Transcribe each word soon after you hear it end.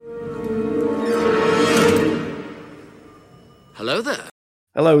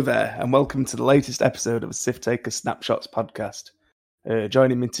Hello there, and welcome to the latest episode of the Sith Taker Snapshots podcast.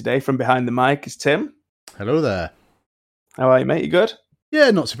 Joining me today from behind the mic is Tim. Hello there. How are you, mate? You good?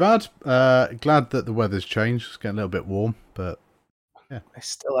 Yeah, not too bad. Glad that the weather's changed. It's getting a little bit warm, but yeah.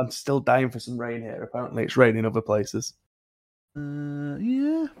 I'm still dying for some rain here. Apparently, it's raining other places.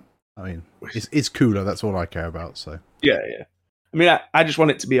 Yeah. I mean, it's cooler. That's all I care about. So yeah. I mean, I just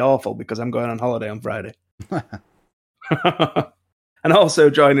want it to be awful because I'm going on holiday on Friday. And also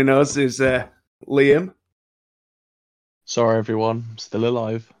joining us is Liam. Sorry, everyone. I'm still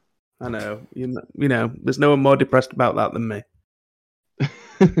alive. I know. You know, there's no one more depressed about that than me.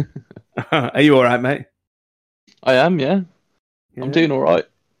 Are you all right, mate? I am, yeah. I'm doing all right.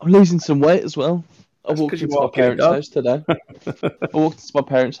 I'm losing some weight as well. I walked into my parents'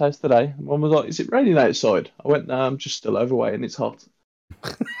 house today. Mum was like, "Is it raining outside?" I went, "No, I'm just still overweight and it's hot."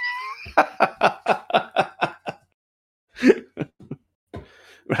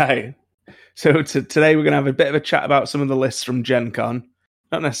 Right. So today we're going to have a bit of a chat about some of the lists from Gen Con.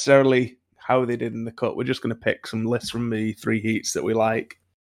 Not necessarily how they did in the cut. We're just going to pick some lists from the 3 heats that we like.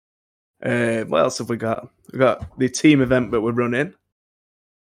 What else have we got? We've got the team event that we're running.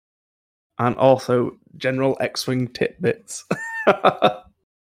 And also general X-Wing tidbits.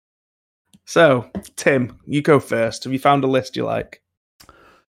 So, Tim, you go first. Have you found a list you like?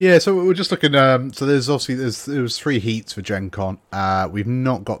 Yeah, so we're just looking. So there was 3 heats for Gen Con. We've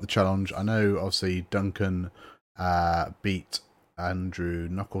not got the challenge. I know, obviously, Duncan beat Andrew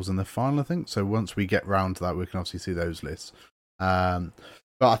Knuckles in the final, I think. So once we get round to that, we can obviously see those lists. But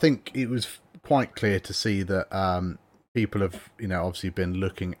I think it was quite clear to see that people have, obviously been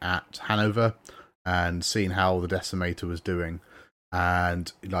looking at Hanover and seeing how the Decimator was doing.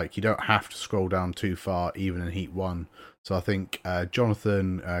 And you don't have to scroll down too far, even in Heat 1. So I think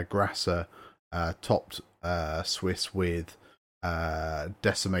Jonathan Grasser topped Swiss with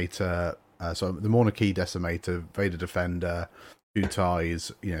Decimator. So the Monarchy Decimator, Vader Defender, 2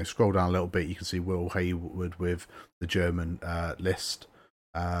 ties. Scroll down a little bit, you can see Will Haywood with the German list.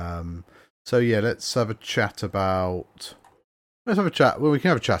 So yeah, let's have a chat about. Well, we can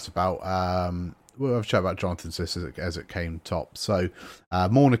have a chat about. We'll have a chat about Jonathan's list as it came top. So,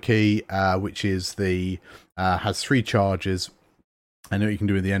 Monarchy, which is has 3 charges, and what you can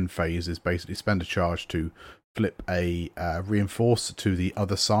do in the end phase is basically spend a charge to flip a reinforce to the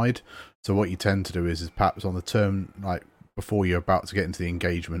other side. So what you tend to do is perhaps on the turn, before you're about to get into the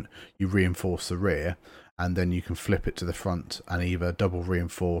engagement, you reinforce the rear, and then you can flip it to the front and either double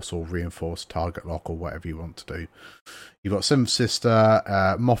reinforce or reinforce target lock or whatever you want to do. You've got Seventh Sister,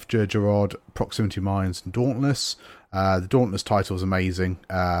 Moff Jerjerrod, Proximity Mines, and Dauntless. The Dauntless title is amazing,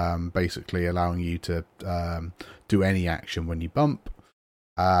 basically allowing you to do any action when you bump.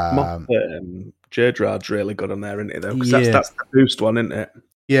 Moff Jerjerrod's really good on there, isn't it, though? Because that's the boost one, isn't it?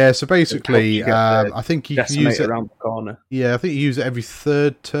 Yeah, so basically, I think you can use it around the corner. Yeah, I think you use it every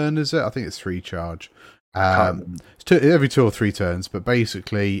 3rd turn, is it? I think it's 3 charge. It's every 2 or 3 turns, but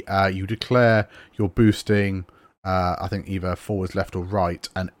basically, you declare you're boosting, I think either forwards, left, or right,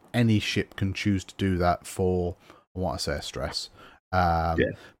 and any ship can choose to do that for, I want to say, a stress. But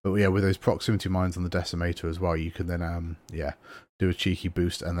yeah, with those proximity mines on the Decimator as well, you can then, do a cheeky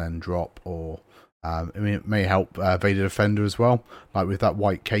boost and then drop, or it may help Vader Defender as well, like with that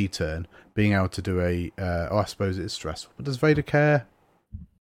white K turn, being able to do I suppose it's stressful. But does Vader care?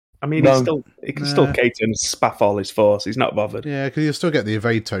 I mean, he can still cater and spaff all his force. He's not bothered. Yeah, because you'll still get the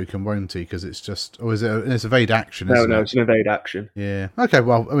evade token, won't he? Because it's just, it's evade action, isn't it? No, it's an evade action. Yeah. Okay.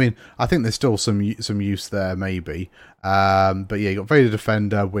 Well, I mean, I think there's still some use there, maybe. But yeah, you got Vader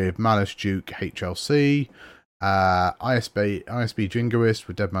Defender with Malice Duke, HLC, ISB Jingoist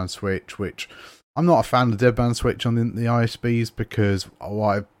with Deadman Switch, which I'm not a fan of Deadman Switch on the ISBs, because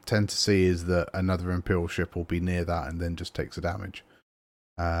what I tend to see is that another Imperial ship will be near that and then just takes the damage.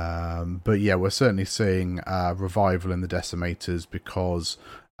 But yeah, we're certainly seeing revival in the Decimators, because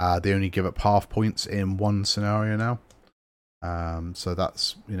they only give up half points in one scenario now. So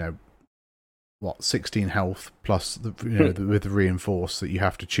that's 16 health plus with the reinforce that you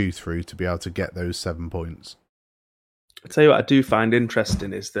have to chew through to be able to get those 7 points. I'll tell you what I do find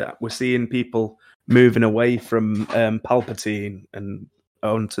interesting is that we're seeing people moving away from Palpatine and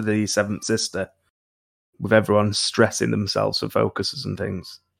onto the Seventh Sister, with everyone stressing themselves for focuses and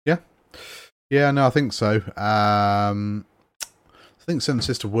things. Yeah, no, I think so. I think Seventh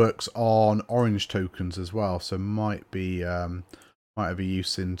Sister works on orange tokens as well, so might have a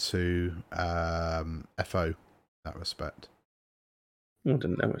use into FO in that respect. I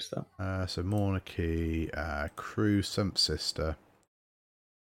didn't notice that. So Monarchy, Crew, Seventh Sister.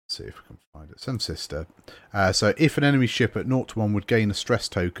 see if we can find it. Sem Sister. So if an enemy ship at 0 to 1 would gain a stress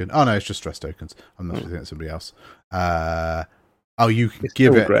token. Oh no, it's just stress tokens. I'm not thinking it's somebody else. You can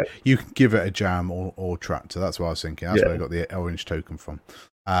give it. Great. You can give it a jam or tractor. That's what I was thinking. That's where I got the orange token from.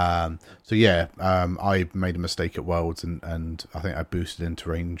 I made a mistake at Worlds and I think I boosted into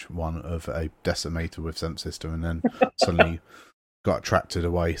range 1 of a Decimator with Sem Sister and then suddenly got attracted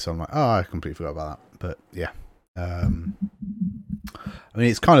away. So I'm like, I completely forgot about that. But yeah. I mean,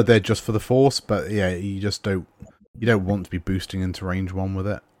 it's kind of there just for the force, but yeah, you don't want to be boosting into range 1 with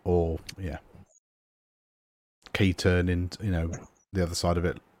it, or K-turn in, the other side of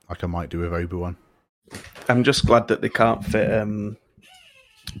it, like I might do with Obi-Wan. I'm just glad that they can't fit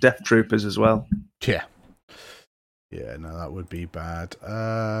Death Troopers as well. Yeah, no, that would be bad.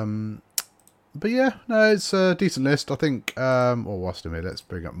 But yeah, no, it's a decent list, I think. Whilst I'm here, let's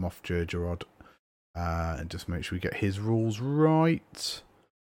bring up Moff Jerjerrod. And just make sure we get his rules right.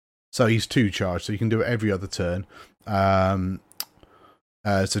 So he's 2 charged, so you can do it every other turn. So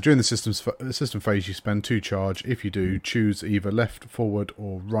during the system phase, you spend 2 charge. If you do, choose either left, forward,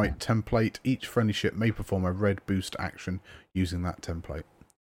 or right template. Each friendly ship may perform a red boost action using that template.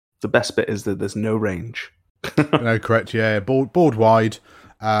 The best bit is that there's no range. No, correct. Yeah, board wide.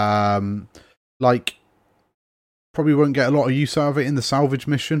 Probably won't get a lot of use out of it in the salvage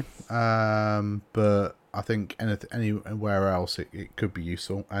mission, but I think anywhere else it could be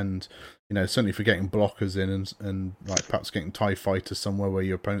useful. And certainly for getting blockers in and like perhaps getting TIE fighters somewhere where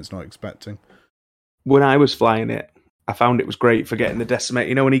your opponent's not expecting. When I was flying it, I found it was great for getting the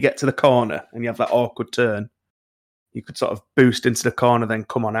Decimator. When you get to the corner and you have that awkward turn, you could sort of boost into the corner, then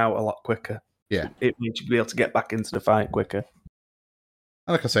come on out a lot quicker. Yeah, it makes you be able to get back into the fight quicker.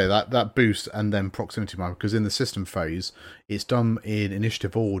 Like I say, that boost and then proximity mine, because in the system phase, it's done in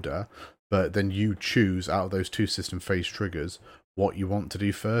initiative order, but then you choose out of those 2 system phase triggers what you want to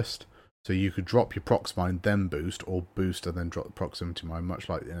do first. So you could drop your prox mine, then boost, or boost and then drop the proximity mine, much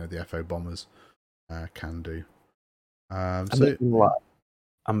like the FO bombers can do. I'm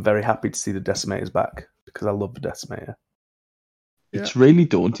very happy to see the Decimators back because I love the Decimator. Yeah. It's really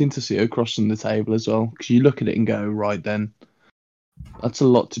daunting to see her crossing the table as well, because you look at it and go, right then, that's a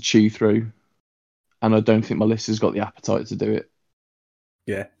lot to chew through, and I don't think my list has got the appetite to do it.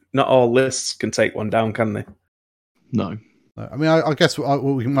 Yeah, not all lists can take one down, can they? No. I mean, I guess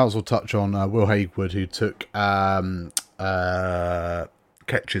we might as well touch on Will Hagewood, who took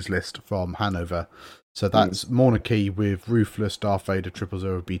Ketch's list from Hanover. So that's Monarchy with Ruthless, Darth Vader,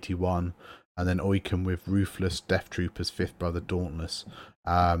 000 BT1, and then Oiken with Ruthless, Death Troopers, Fifth Brother, Dauntless.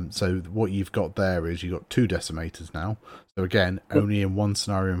 So what you've got there is you've got 2 Decimators now. So again, only in 1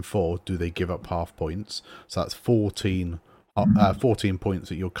 scenario in 4 do they give up half points. So that's 14 points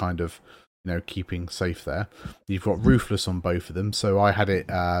that you're kind of keeping safe there. You've got Ruthless on both of them. So I had it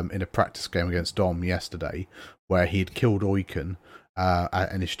in a practice game against Dom yesterday where he'd killed Oiken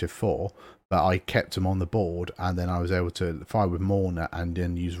at Initiative 4, but I kept him on the board, and then I was able to fire with Morna and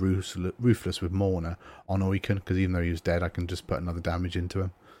then use Ruthless with Morna on Oiken, because even though he was dead, I can just put another damage into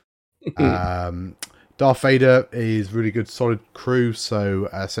him. Darth Vader is really good, solid crew, so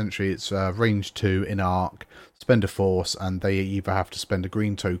essentially it's range 2 in arc, spend a force, and they either have to spend a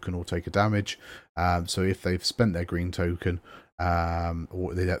green token or take a damage. So if they've spent their green token,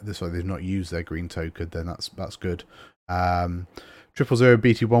 or they've not used their green token, then that's good. 000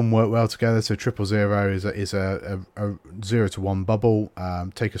 BT1 work well together. So 000 is a 0 to 1 bubble.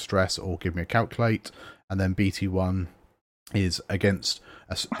 Take a stress or give me a calculate, and then BT1 is against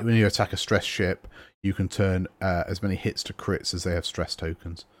when you attack a stress ship, you can turn as many hits to crits as they have stress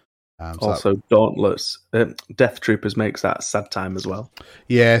tokens. Also, Dauntless Death Troopers makes that sad time as well.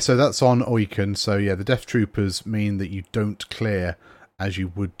 Yeah, so that's on Oiken. So yeah, the Death Troopers mean that you don't clear as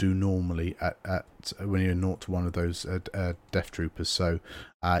you would do normally at when you're 0 to 1 of those Death Troopers. So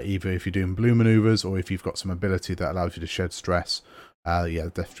either if you're doing blue maneuvers or if you've got some ability that allows you to shed stress,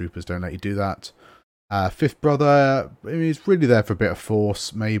 the Death Troopers don't let you do that. Fifth Brother, I mean, he's really there for a bit of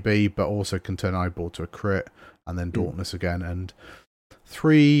force, maybe, but also can turn Eyeball to a crit, and then Dauntless again, and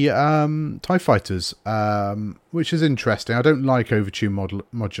 3 TIE Fighters, which is interesting. I don't like overtune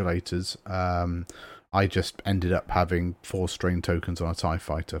modulators. I just ended up having 4 strain tokens on a TIE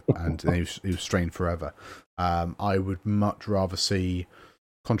Fighter, and he was strained forever. I would much rather see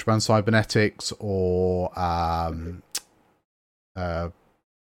Contraband Cybernetics or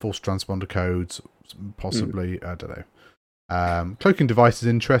Force Transponder Codes, possibly. I don't know. Cloaking Device is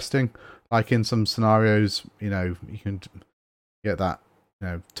interesting. Like in some scenarios, you can get that,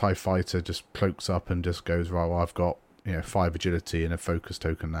 TIE Fighter just cloaks up and just goes, right, well, I've got 5 agility and a focus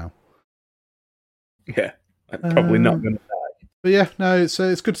token now. Yeah, I'm probably not going to die. But yeah, no, it's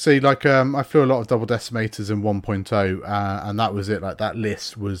good to see. Like, I feel a lot of double decimators in 1.0, and that was it. Like, that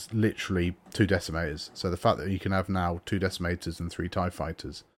list was literally 2 decimators. So the fact that you can have now 2 decimators and 3 TIE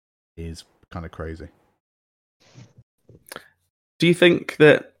fighters is kind of crazy. Do you think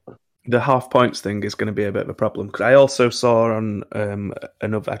that the half points thing is going to be a bit of a problem? Because I also saw on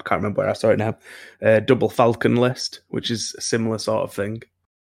another, I can't remember where I saw it now, double Falcon list, which is a similar sort of thing.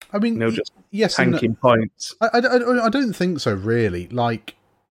 I mean, just yes, tanking points. I don't think so, really. Like,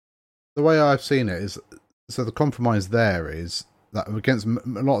 the way I've seen it is, so the compromise there is that against a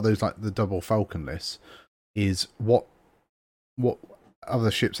lot of those, like the double Falcon lists, is what other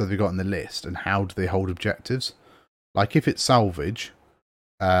ships have they got on the list, and how do they hold objectives? Like, if it's salvage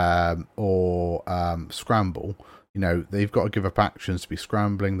or scramble, they've got to give up actions to be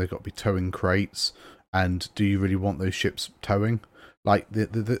scrambling. They've got to be towing crates. And do you really want those ships towing? Like,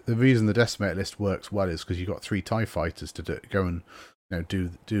 the reason the decimator list works well is because you've got 3 TIE fighters to go and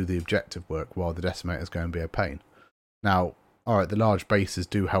do the objective work while the decimators go and be a pain. Now, all right, the large bases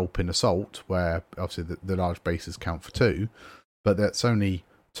do help in assault, where obviously the large bases count for 2, but that's only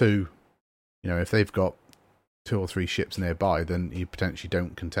 2. If they've got 2 or 3 ships nearby, then you potentially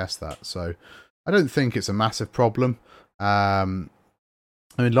don't contest that. So I don't think it's a massive problem. I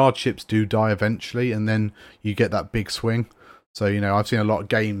mean, large ships do die eventually, and then you get that big swing. So, I've seen a lot of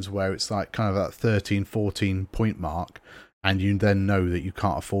games where it's like kind of that 13, 14 point mark, and you then know that you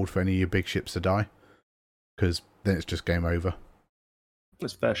can't afford for any of your big ships to die, because then it's just game over.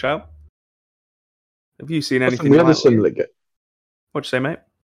 That's a fair shout. Have you seen anything we had like a similar game. What'd you say, mate?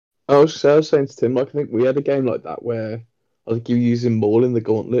 I was saying to Tim, like, I think we had a game like that where I think you were using Maul in the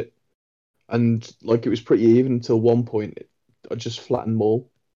gauntlet, and like it was pretty even until one point. I just flattened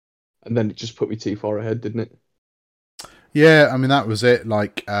Maul, and then it just put me too far ahead, didn't it? Yeah, I mean, that was it.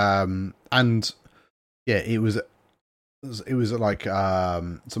 Like, and yeah, it was like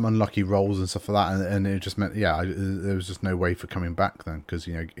some unlucky rolls and stuff like that, and it just meant there was just no way for coming back then, because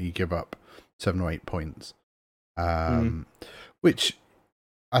you give up 7 or 8 points, which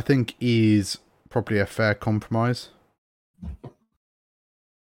I think is probably a fair compromise.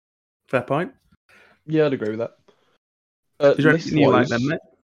 Fair point. Yeah, I'd agree with that. Is there anything you like then,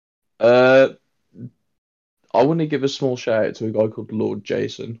 mate? I want to give a small shout out to a guy called Lord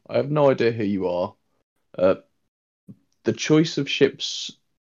Jason. I have no idea who you are. The choice of ships,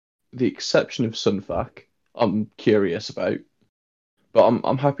 the exception of Sunfac, I'm curious about. But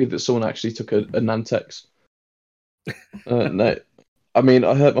I'm happy that someone actually took a Nantex. No, I mean,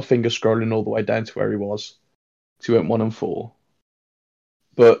 I hurt my finger scrolling all the way down to where he was. So he went 1 and 4.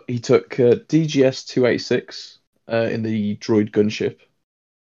 But he took DGS 286 in the droid gunship.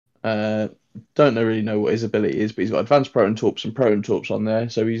 Don't really know what his ability is, but he's got advanced proton torps and proton torps on there,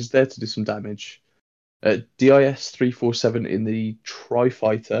 so he's there to do some damage. DIS 347 in the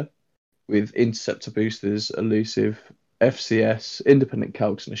Tri-Fighter with interceptor boosters, elusive, FCS, independent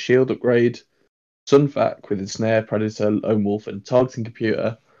calcs, and a shield upgrade. Sunfac with its snare, predator, lone wolf, and targeting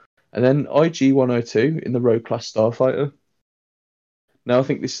computer. And then IG 102 in the Rogue class Starfighter. Now, I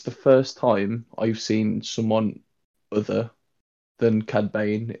think this is the first time I've seen someone other than Cad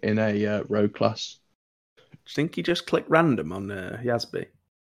Bane in a Rogue class. Do you think he just clicked random on Yasby?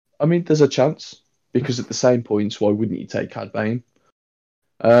 I mean, there's a chance, because at the same points, why wouldn't you take Cad Bane?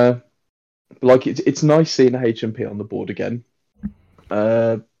 Like, it's nice seeing a HMP on the board again.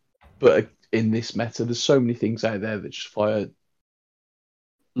 But in this meta, there's so many things out there that just fire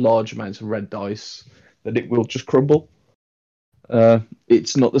large amounts of red dice that it will just crumble.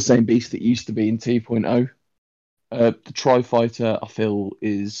 It's not the same beast that used to be in 2.0. The Tri-Fighter, I feel,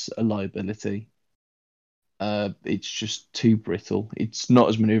 is a liability. It's just too brittle. It's not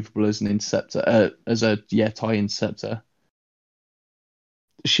as maneuverable as an interceptor, as a TIE interceptor.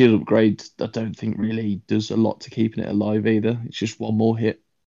 Shield upgrade, I don't think really does a lot to keeping it alive either. It's just one more hit.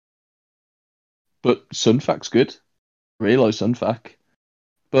 But Sunfac's good. Really like Sunfac.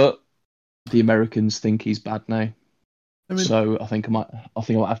 But the Americans think he's bad now. So I think I might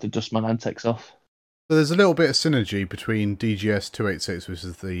have to dust my Nantex off. So there's a little bit of synergy between DGS 286, which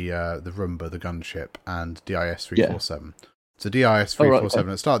is the Rumba, the gunship, and DIS 347. Yeah. So DIS 347,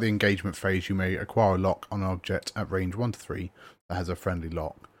 at the start of the engagement phase, you may acquire a lock on an object at range 1 to 3 that has a friendly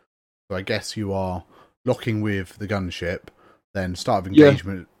lock. So I guess you are locking with the gunship, then start of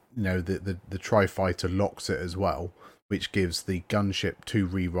engagement, the Tri-Fighter locks it as well, which gives the gunship 2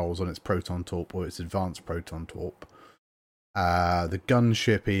 rerolls on its proton torp or its advanced proton torp. The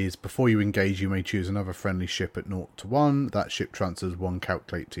gunship is, before you engage, you may choose another friendly ship at 0 to 1. That ship transfers 1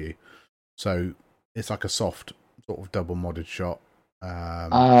 calculate to you. So it's like a soft sort of double modded shot.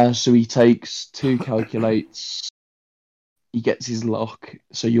 So he takes 2 calculates he gets his lock,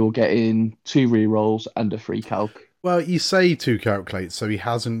 so you're getting 2 rerolls and a free calc. Well, you say 2 calculates, so he's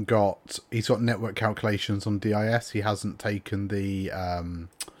got network calculations on DIS. He hasn't taken the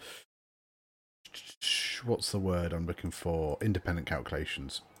what's the word I'm looking for? Independent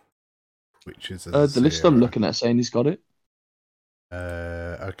calculations, which is The list I'm looking at saying he's got it.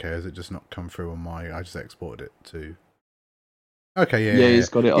 Okay, has it just not come through on my? I just exported it to. Okay, Yeah, he's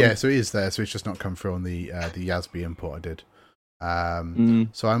got it on. Yeah, so it is there. So it's just not come through on the YASB import I did.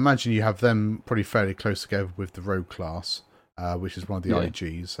 So I imagine you have them pretty fairly close together with the rogue class, which is one of the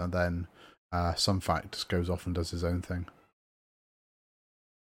IGs, and then Sunfact just goes off and does his own thing.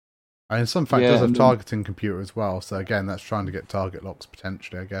 And Sunfact does have targeting computer as well, so again, that's trying to get target locks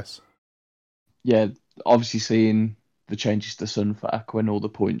potentially, I guess. Yeah, obviously seeing the changes to Sunfac when all the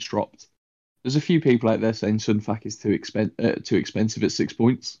points dropped. There's a few people out there saying Sunfac is too expensive at 6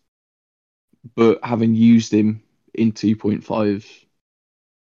 points, but having used him in 2.5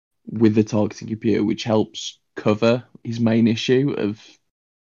 with the targeting computer, which helps cover his main issue of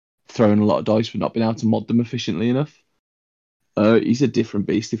throwing a lot of dice but not being able to mod them efficiently enough, he's a different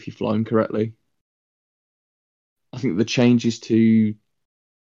beast if you fly him correctly. I think the changes to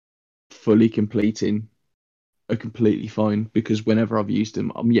fully completing are completely fine, because whenever I've used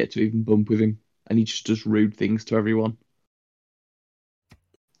him, I'm yet to even bump with him, and he just does rude things to everyone.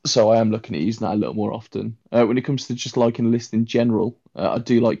 So I am looking at using that a little more often. When it comes to just liking a list in general, I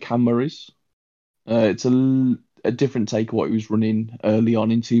do like Cam Murray's. It's a different take of what he was running early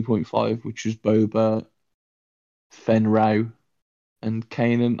on in 2.5, which was Boba, Fen Rao, and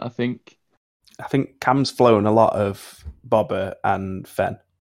Kanan, I think. I think Cam's flown a lot of Boba and Fen.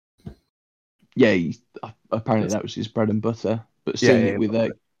 Yeah, apparently that was his bread and butter. But seeing it with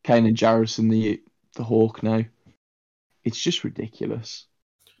Kanan Jarrus and the Hawk now, it's just ridiculous.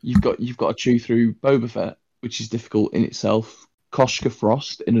 You've got to chew through Boba Fett, which is difficult in itself. Koshka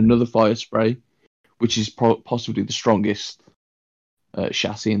Frost in another fire spray, which is possibly the strongest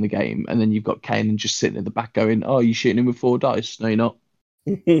chassis in the game, and then you've got Kanan just sitting at the back going, "Oh, you're shooting him with 4 dice? No, you're not.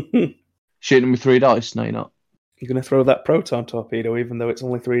 Shooting him with 3 dice? No, you're not. You're going to throw that proton torpedo, even though it's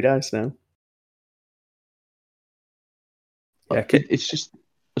only 3 dice now." Yeah, it's just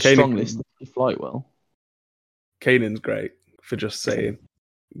a strong list if you fly it well. Kanan's great for just saying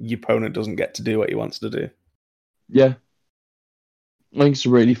your opponent doesn't get to do what he wants to do. Yeah. I think it's a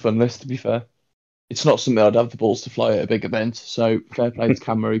really fun list, to be fair. It's not something I'd have the balls to fly at a big event, so fair play to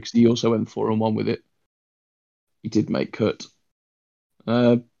Cam Murray, because he also went 4-1 with it. He did make cut.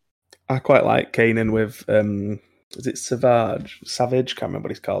 I quite like Kanan with, is it Savage? Can't remember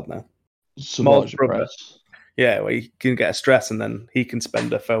what he's called now. Savage Press. Yeah, where you can get a stress and then he can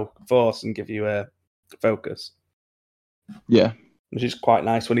spend a force and give you a focus. Yeah. Which is quite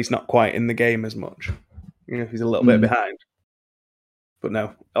nice when he's not quite in the game as much. You know, he's a little bit behind. But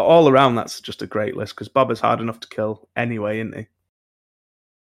no, all around that's just a great list, because Bob is hard enough to kill anyway, isn't he?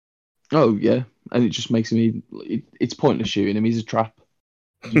 Oh, yeah. And it just makes him... It's pointless shooting him. He's a trap.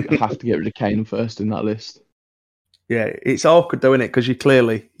 You have to get rid of Kanan first in that list. Yeah, it's awkward though, isn't it? Because you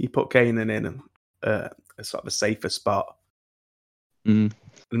put Kanan in a sort of a safer spot and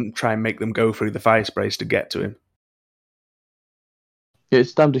try and make them go through the fire sprays to get to him. Yeah,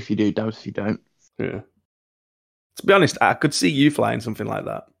 it's damned if you do, damned if you don't. Yeah. To be honest, I could see you flying something like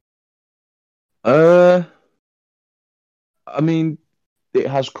that. I mean, it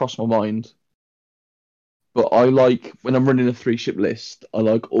has crossed my mind. But I like, when I'm running a 3-ship list, I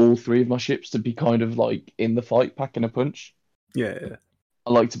like all 3 of my ships to be kind of like in the fight, packing a punch. Yeah.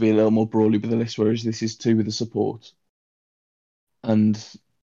 I like to be a little more brawly with the list, whereas this is 2 with the support. And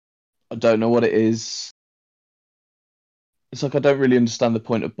I don't know what it is. It's like I don't really understand the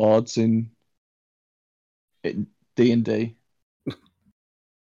point of bards in D&D.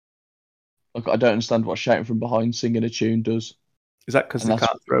 Like, I don't understand what shouting from behind singing a tune does. Is that because they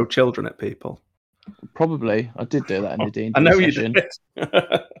can't throw children at people? Probably. I did do that in the D&D I know session.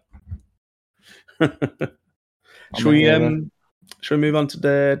 You did. Should we move on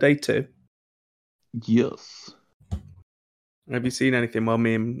to day 2? Yes. Have you seen anything while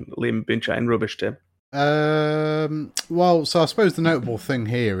me and Liam have been chatting rubbish, Tim? Well, so I suppose the notable thing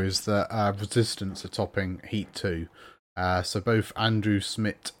here is that Resistance are topping Heat 2. So both Andrew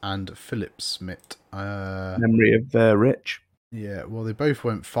Smith and Philip Smith. Memory of Rich. Yeah, well, they both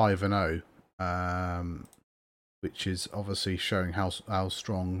went 5-0, which is obviously showing how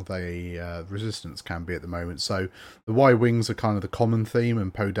strong they Resistance can be at the moment. So the Y-Wings are kind of the common theme,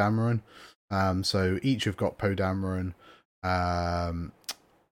 and Poe Dameron. So each have got Poe Dameron,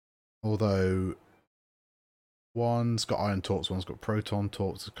 although one's got Iron Torps, one's got Proton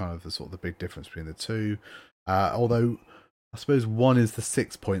Torps. It's kind of the big difference between the two. Although I suppose one is the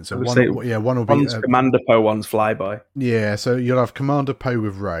 6 points. So I would one, say one will be one's Commander Poe, one's Flyboy. Yeah, so you'll have Commander Poe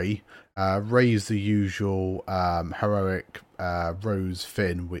with Rey. Rey's the usual heroic Rose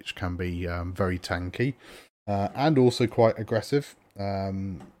Finn, which can be very tanky and also quite aggressive.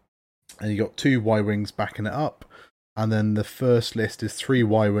 And you got 2 Y-Wings backing it up. And then the first list is 3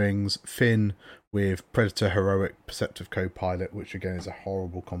 Y-Wings, Finn with Predator Heroic Perceptive Co-Pilot, which again is a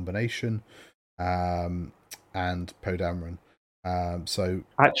horrible combination, and Poe Dameron. So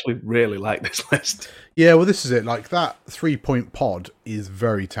I actually really like this list. Yeah, well, this is it. Like that 3-point pod is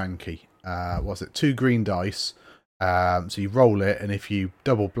very tanky. What's it? 2 green dice. So you roll it, and if you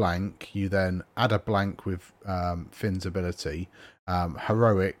double blank, you then add a blank with Finn's ability,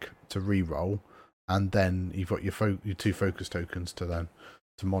 heroic to re-roll, and then you've got your 2 focus tokens to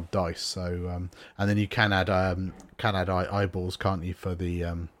mod dice. So and then you can add eyeballs, can't you, for the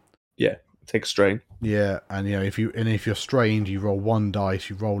take a strain. Yeah, and if you're strained, you roll 1 dice,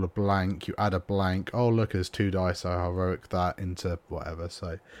 you roll a blank, you add a blank. Oh, look, there's 2 dice. I heroic that into whatever.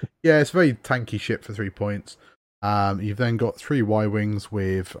 So yeah, it's very tanky shit for 3 points. You've then got 3 Y-Wings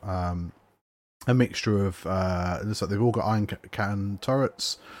with a mixture of looks like they've all got ion cannon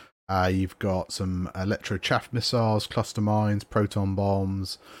turrets. You've got some electro chaff missiles, cluster mines, proton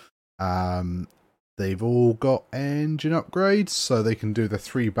bombs. They've all got engine upgrades, so they can do the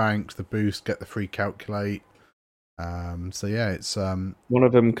 3 banks, the boost, get the free calculate. So yeah, it's one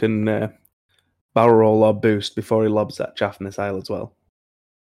of them can barrel roll or boost before he lobs that chaff missile as well.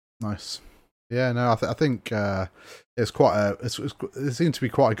 Nice. Yeah, no, I think it's quite it seems to be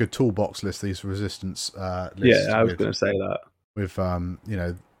quite a good toolbox list. These resistance lists. Yeah, I was going to say that. With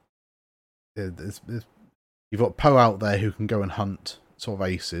you've got Poe out there who can go and hunt sort of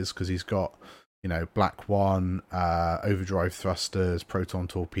aces because he's got Black One, overdrive thrusters, proton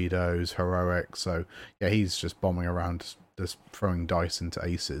torpedoes, heroic. So yeah, he's just bombing around, just throwing dice into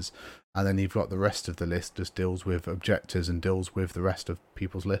aces. And then you've got the rest of the list just deals with objectives and deals with the rest of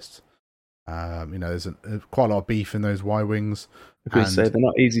people's lists. There's quite a lot of beef in those Y-Wings. I was going to say, they're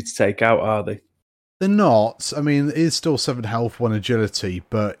not easy to take out, are they? They're not. I mean, it is still 7 health, 1 agility,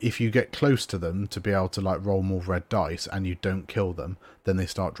 but if you get close to them to be able to roll more red dice and you don't kill them, then they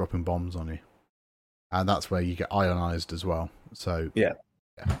start dropping bombs on you. And that's where you get ionized as well. So yeah.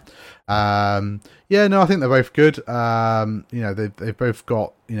 I think they're both good. They've both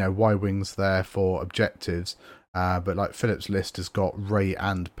got Y-Wings there for objectives, but like Philip's list has got Rey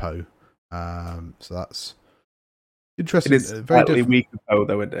and Poe. So that's interesting. It is slightly weaker Poe,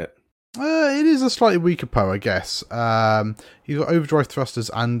 though, isn't it? It is a slightly weaker Poe, I guess. He's got overdrive thrusters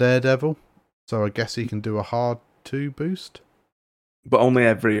and Daredevil, so I guess he can do a hard 2 boost, but only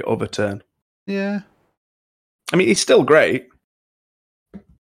every other turn. Yeah, I mean, he's still great.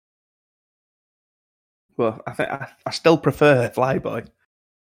 Well, I think I still prefer Flyboy.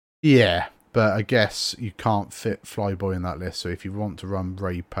 Yeah, but I guess you can't fit Flyboy in that list. So if you want to run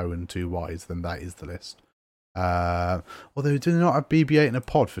Rey, Poe, and 2 Ys, then that is the list. Although do not have BB-8 in a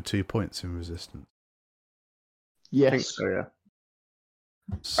pod for 2 points in resistance. Yes, I think so. Yeah.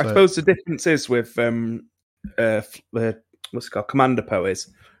 So, I suppose the difference is with what's it called, Commander Poe is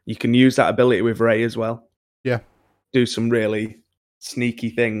you can use that ability with Rey as well. Yeah, do some really sneaky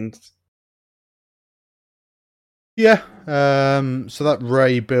things. Yeah, so that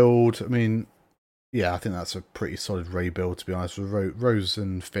Rey build, I mean, yeah, I think that's a pretty solid Rey build, to be honest. Rose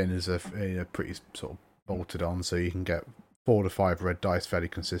and Finn is a pretty sort of bolted on, so you can get 4 to 5 red dice fairly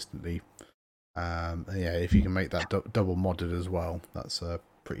consistently. If you can make that double modded as well, that's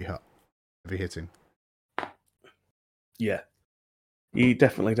pretty heavy hitting. Yeah, you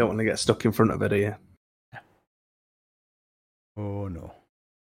definitely don't want to get stuck in front of it, do you? Oh no.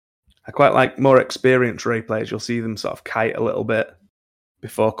 I quite like more experienced Rey players. You'll see them sort of kite a little bit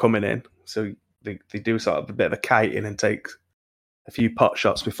before coming in. So they do sort of a bit of a kiting and take a few pot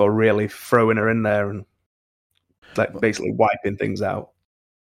shots before really throwing her in there and basically wiping things out.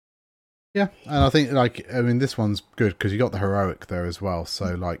 Yeah, and I think this one's good because you got the heroic there as well.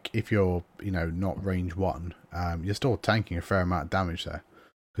 So if you're not range 1, you're still tanking a fair amount of damage there.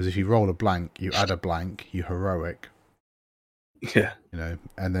 Because if you roll a blank, you add a blank, you heroic. Yeah,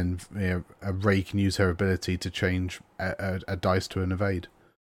 and then a Rey can use her ability to change a dice to an evade.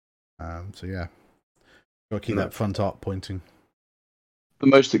 So yeah, got to keep that front arc pointing. The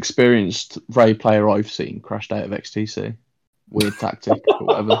most experienced Rey player I've seen crashed out of XTC. Weird tactic, but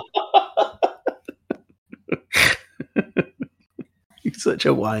whatever. He's such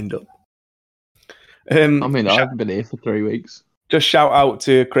a wind-up. I haven't been here for 3 weeks. Just shout out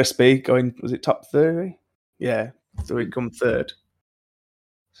to Crispy going, was it top 30? Yeah, so he come 3rd.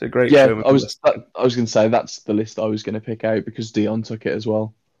 It's a great Yeah, German I was list. I was going to say that's the list I was going to pick out because Dion took it as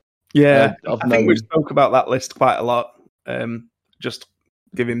well. Yeah, I've I think we known. spoke about that list quite a lot. Just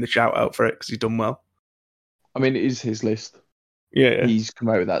give him the shout out for it because he's done well. I mean, it is his list. Yeah, He's come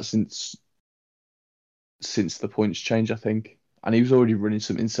out with that since the points change, I think, and he was already running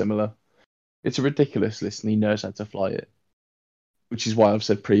something similar. It's a ridiculous list, and he knows how to fly it, which is why I've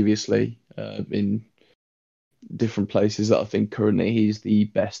said previously in different places that I think currently he's the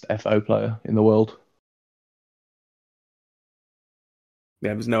best FO player in the world.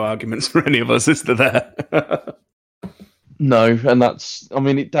 yeah. There's no arguments for any of us, is there? No, and that's, I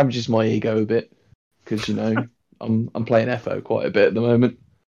mean, it damages my ego a bit because I'm playing FO quite a bit at the moment,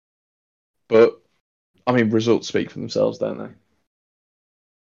 but I mean results speak for themselves, don't they?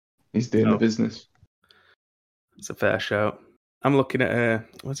 He's doing the business. It's a fair shout. I'm looking at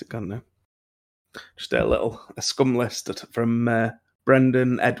where's it gone now? Just a scum list from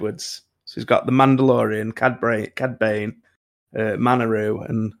Brendan Edwards. So he's got the Mandalorian, Cad Bane, Manaru,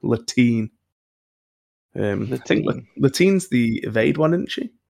 and Latine. I think Latine's the evade one, isn't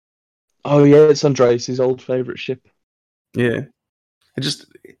she? Oh yeah, it's Andres' old favourite ship. Yeah. It's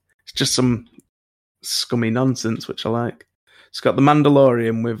just some scummy nonsense, which I like. It's got the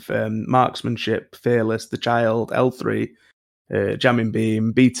Mandalorian with Marksmanship, Fearless, The Child, L3, Jamming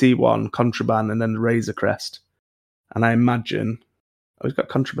Beam, BT1, Contraband, and then the Razor Crest. And I imagine he's got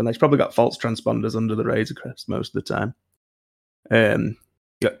Contraband. He's probably got false transponders under the Razor Crest most of the time.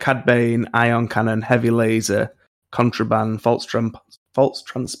 You got Cad Bane, Ion Cannon, Heavy Laser, Contraband, false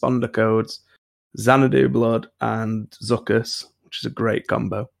transponder codes, Xanadu Blood, and Zuckus, which is a great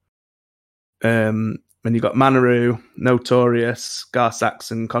combo. Then you've got Manaru, Notorious, Gar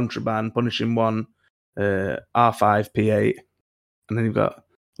Saxon, Contraband, Punishing One, R5, P8, and then you've got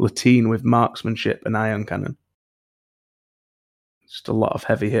Latine with Marksmanship and Ion Cannon. Just a lot of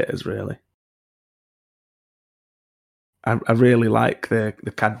heavy hitters, really. I really like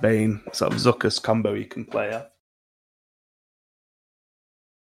the Cad Bane sort of Zuckus combo you can play at.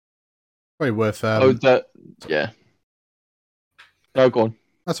 Probably worth. Yeah. No, go on.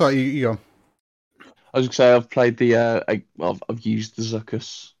 That's right. You go on. I was going to say I've played I've used the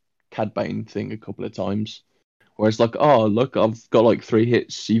Zuckus Cad Bane thing a couple of times, where it's like, oh look, I've got like 3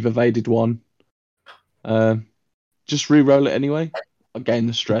 hits, you've evaded one. Just re-roll it anyway. I gain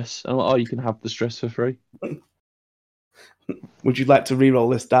the stress, and I'm like, oh, you can have the stress for free. Would you like to re-roll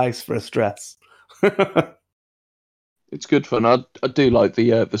this dice for a stress? It's good fun. I do like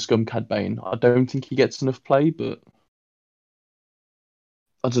the Scum Cad Bane. I don't think he gets enough play, but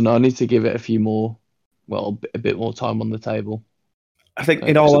I don't know. I need to give it a bit more time on the table. I think,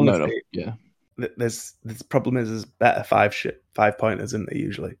 in all honesty, no. Yeah. There's problem is there's better 5 pointers, isn't there,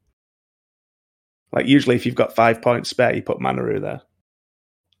 usually? Like usually, if you've got 5 points spare, you put Manaru there.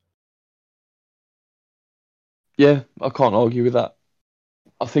 Yeah, I can't argue with that.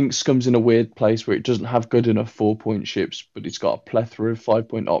 I think Scum's in a weird place where it doesn't have good enough 4-point ships, but it's got a plethora of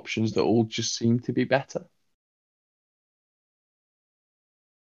 5-point options that all just seem to be better.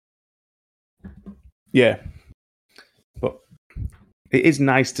 Yeah, but it is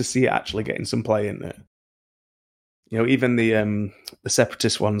nice to see it actually getting some play in there. Even the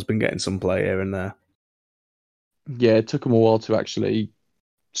Separatist one's been getting some play here and there. Yeah, it took them a while to actually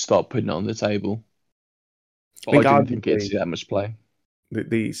start putting it on the table. I didn't think it'd see that much play.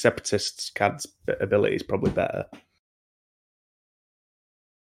 The Separatists' CAD's ability is probably better.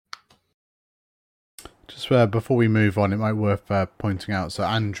 Just before we move on, it might be worth pointing out. So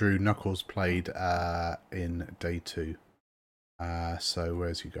Andrew Knuckles played in day 2. So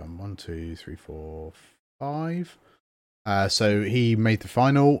where's he gone? 1, 2, 3, 4, 5. So he made the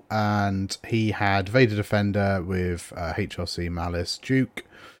final, and he had Vader Defender with HRC Malice Duke,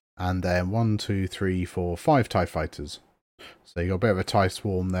 and then 1, 2, 3, 4, 5 TIE Fighters. So you got a bit of a TIE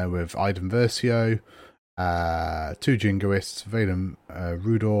swarm there with Iden Versio, 2 Jingoists, Vader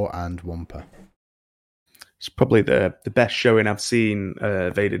Rudor, and Wampa. It's probably the best showing I've seen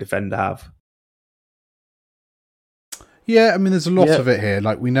Vader Defender have. Yeah, I mean, there's a lot of it here.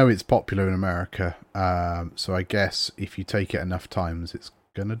 Like, we know it's popular in America, so I guess if you take it enough times, it's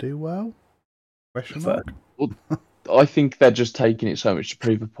gonna do well. Question mark? Well, I think they're just taking it so much to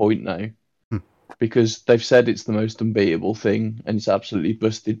prove a point now, because they've said it's the most unbeatable thing, and it's absolutely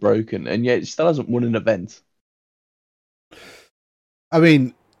busted broken, and yet it still hasn't won an event. I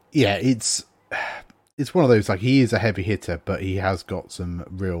mean, yeah, it's one of those, like, he is a heavy hitter, but he has got some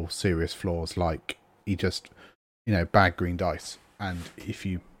real serious flaws, like he just, bad green dice, and if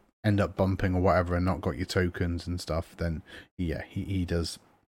you end up bumping or whatever and not got your tokens and stuff, then yeah, he does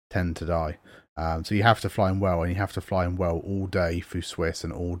tend to die. So you have to fly him well, and you have to fly him well all day through Swiss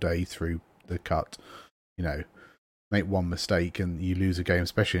and all day through the cut. You know, make one mistake and you lose a game,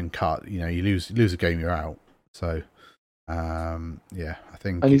 especially in cut. You know, you lose a game, you're out. So, yeah, I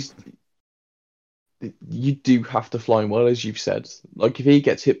think. And you do have to fly him well, as you've said. Like, if he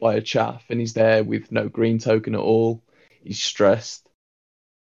gets hit by a chaff and he's there with no green token at all, he's stressed.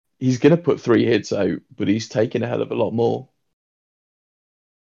 He's going to put 3 hits out, but he's taking a hell of a lot more.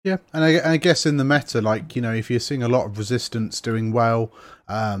 Yeah, and I guess in the meta, like, you know, if you're seeing a lot of resistance doing well,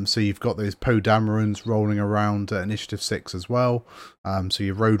 so you've got those Poe Damerons rolling around at Initiative 6 as well, so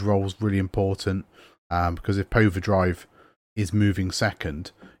your road roll is really important, because if Poverdrive is moving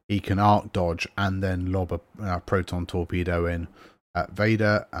second, he can arc dodge and then lob a proton torpedo in at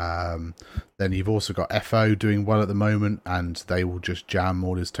Vader. Then you've also got FO doing well at the moment, and they will just jam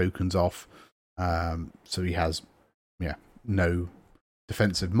all his tokens off, so he has no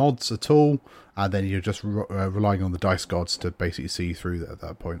defensive mods at all, and then you're just relying on the dice gods to basically see you through at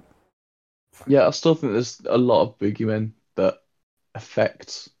that point. Yeah, I still think there's a lot of boogeymen that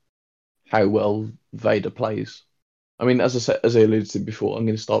affect how well Vader plays. I mean, as I alluded to before, I'm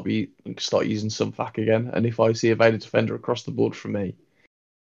going to start using Subfac again, and if I see a Vader defender across the board from me,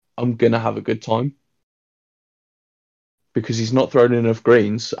 I'm going to have a good time, because he's not throwing enough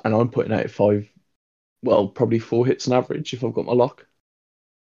greens, and I'm putting out probably 4 hits on average if I've got my lock.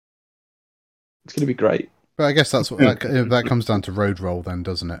 It's going to be great. But I guess that's what that comes down to road roll, then,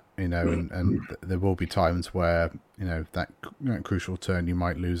 doesn't it? You know, and there will be times where, you know, that crucial turn you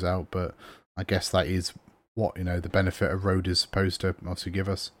might lose out, but I guess that is what, you know, the benefit of road is supposed to also give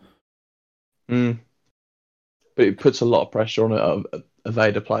us. But it puts a lot of pressure on a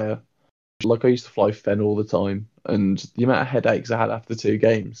Vader player. Like, I used to fly Fen all the time, and the amount of headaches I had after 2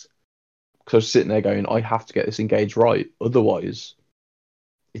 games, because I was sitting there going, I have to get this engage right, otherwise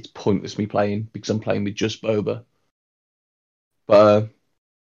it's pointless me playing, because I'm playing with just Boba. But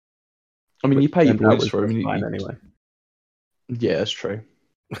I mean, you pay your points for him anyway. Yeah, that's true.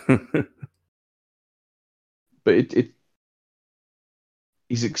 But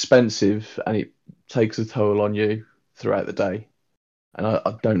he's expensive, and it takes a toll on you throughout the day. And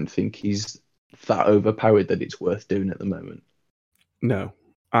I don't think he's that overpowered that it's worth doing at the moment. No.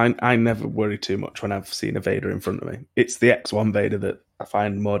 I never worry too much when I've seen a Vader in front of me. It's the X1 Vader that I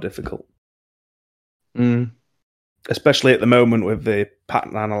find more difficult. Especially at the moment with the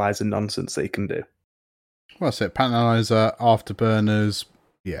pattern analyzer nonsense they can do. Well, that's it. Pattern analyzer, afterburners,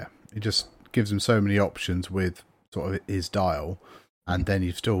 yeah. It just gives him so many options with sort of his dial. And then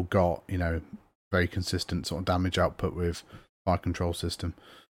you've still got, you know, very consistent sort of damage output with fire control system.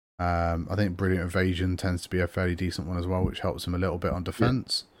 I think Brilliant Evasion tends to be a fairly decent one as well, which helps him a little bit on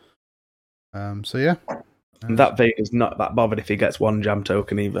defense. So yeah. And that Vader's not that bothered if he gets 1 jam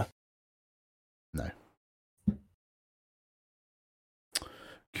token either. No.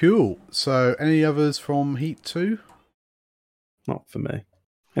 Cool. So any others from Heat 2? Not for me.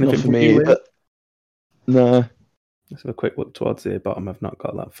 Not for me, but no. Let's have a quick look towards the bottom. I've not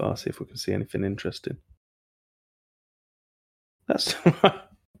got that far. See if we can see anything interesting.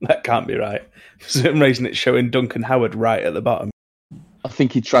 That can't be right. For some reason, it's showing Duncan Howard right at the bottom. I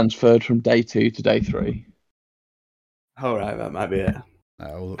think he transferred from day 2 to day 3. All right, that might be it.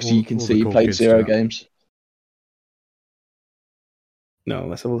 Because you can see he played 0 games. No,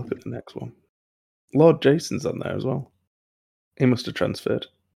 let's have a look at the next one. Lord Jason's on there as well. He must have transferred.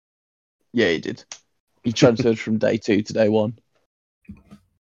 Yeah, he did. He transferred from day 2 to day 1.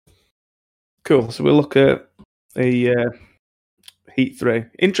 Cool. So we'll look at a Heat 3.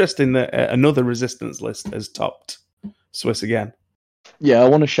 Interesting that another resistance list has topped Swiss again. Yeah, I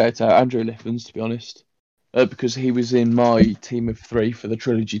want to shout out Andrew Liffens, to be honest, because he was in my team of 3 for the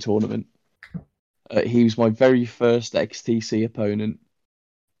Trilogy tournament. He was my very first XTC opponent,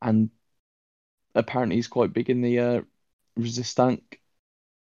 and apparently he's quite big in the Resistance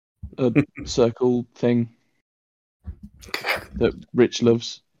circle thing that Rich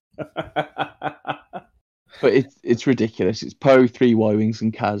loves. But it's ridiculous. It's Poe, 3 Y-Wings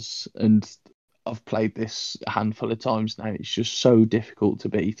and Kaz, and I've played this a handful of times now. It's just so difficult to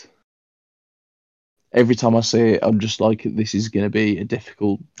beat. Every time I see it, I'm just like, this is going to be a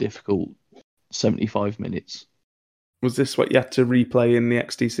difficult 75 minutes. Was this what you had to replay in the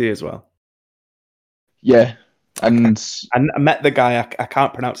XTC as well? Yeah. And I met the guy, I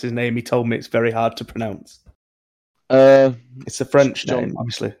can't pronounce his name. He told me it's very hard to pronounce. It's a French name,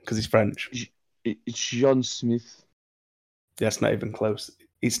 obviously, because he's French. It's John Smith. That's not even close.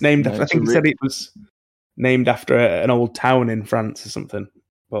 It's named after, I think he said it was named after an old town in France or something.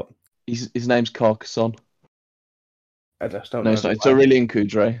 But his name's Carcassonne. I just don't No, know. it's not. It's Aurelian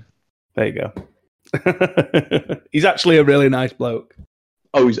Kudre. There you go. He's actually a really nice bloke.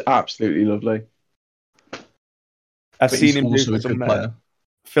 Oh, he's absolutely lovely. I've But seen he's him do also a some good player.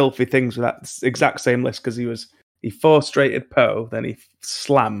 filthy things with that exact same list because he 4-straighted Poe, then he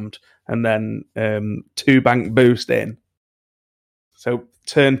slammed, and then 2-bank boost in. So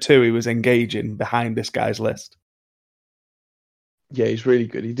turn 2, he was engaging behind this guy's list. Yeah, he's really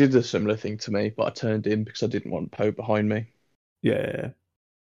good. He did a similar thing to me, but I turned in because I didn't want Poe behind me. Yeah.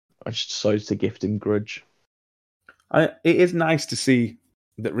 I just decided to gift him Grudge. It is nice to see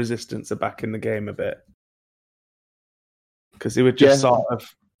that Resistance are back in the game a bit. Because they were just sort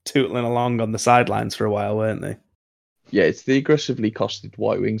of tootling along on the sidelines for a while, weren't they? Yeah, it's the aggressively costed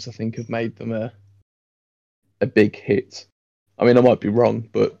White Wings, I think, have made them a big hit. I mean, I might be wrong,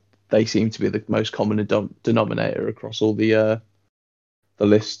 but they seem to be the most common denominator across all the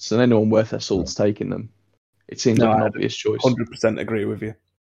lists, and anyone worth their salt's taking them. It seems like an obvious choice. 100% agree with you.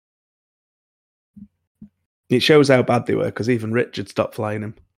 It shows how bad they were, because even Richard stopped flying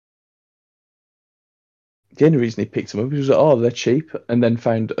him. The only reason he picked them up was like, they're cheap, and then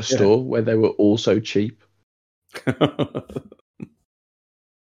found a store where they were also cheap. Yeah,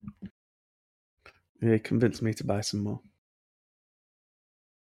 he convinced me to buy some more.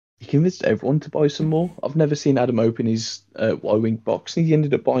 He convinced everyone to buy some more. I've never seen Adam open his Y-Wing box, and he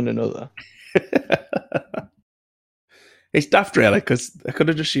ended up buying another. It's daft, really, because I could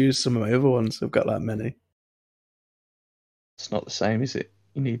have just used some of my other ones. I've got that many. It's not the same, is it?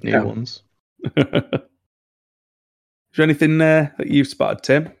 You need new ones. Is there anything that you've spotted,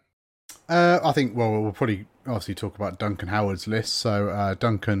 Tim? I think, we'll probably obviously talk about Duncan Howard's list. So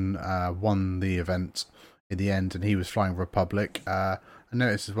Duncan won the event in the end, and he was flying Republic. I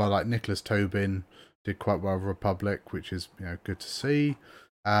noticed as well, like Nicholas Tobin did quite well with Republic, which is good to see.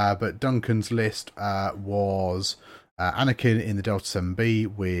 But Duncan's list was Anakin in the Delta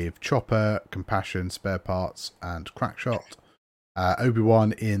 7B with Chopper, Compassion, Spare Parts, and Crackshot.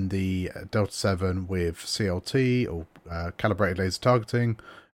 Obi-Wan in the Delta 7 with CLT, or Calibrated Laser Targeting,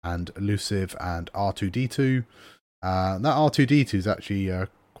 and Elusive and R2-D2. That R2-D2 is actually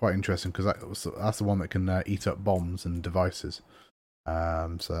quite interesting because that's the one that can eat up bombs and devices.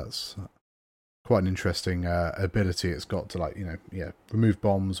 So that's quite an interesting ability it's got to remove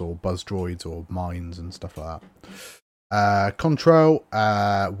bombs or buzz droids or mines and stuff like that. Control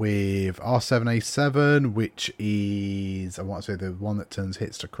with R7A7, which is, I want to say, the one that turns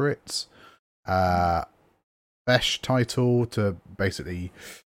hits to crits. Besh title to basically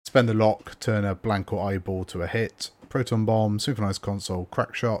spend the lock, turn a blank or eyeball to a hit. Proton Bomb, Synchronized Console,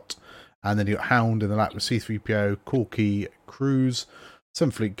 Crackshot. And then you got Hound in the lap with C-3PO, Corky, Cruise,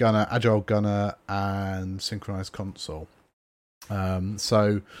 7th Fleet Gunner, Agile Gunner, and Synchronized Console.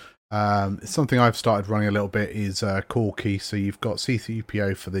 So something I've started running a little bit is Corky. So you've got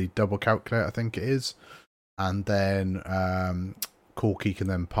C-3PO for the double calculator, I think it is. And then Corky can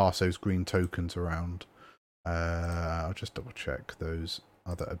then pass those green tokens around. I'll just double check those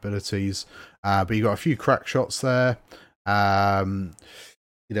other abilities. But you got a few crack shots there.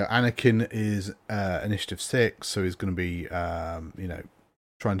 Anakin is initiative 6, so he's going to be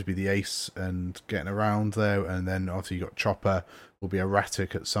trying to be the ace and getting around there. And then obviously you got Chopper will be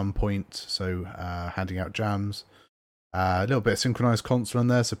erratic at some point, so handing out jams. A little bit of synchronized console in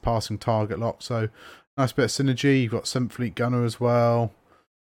there, so passing target lock. So nice bit of synergy. You've got 7th Fleet Gunner as well.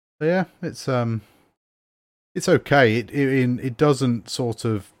 So yeah, it's okay. It doesn't sort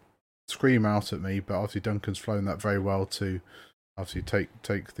of scream out at me, but obviously Duncan's flown that very well to obviously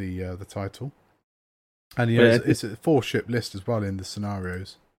take the title. And it's a 4-ship list as well in the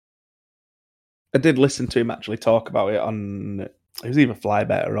scenarios. I did listen to him actually talk about it on, it was either Fly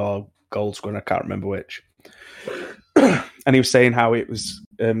Better or Gold Squad, I can't remember which. And he was saying how it was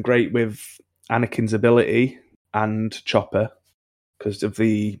great with Anakin's ability and Chopper because of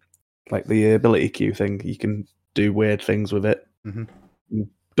the ability queue thing. You can do weird things with it. Mm-hmm.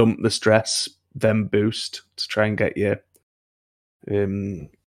 Dump the stress, then boost to try and get you to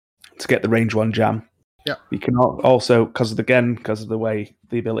get the range 1 jam. Yeah. You can also, because of the way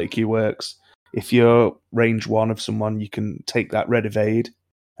the ability queue works, if you're range 1 of someone, you can take that red evade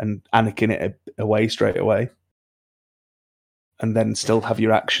and Anakin it away straight away. And then still have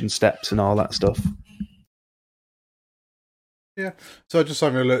your action steps and all that stuff. Yeah. So just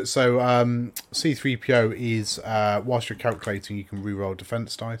having a look. So C-3PO is whilst you're calculating, you can reroll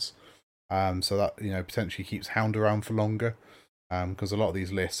defense dice. So that potentially keeps Hound around for longer. Because a lot of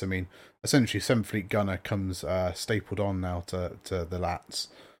these lists, I mean, essentially 7th Fleet Gunner comes stapled on now to the lats.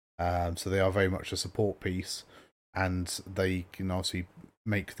 So they are very much a support piece, and they can obviously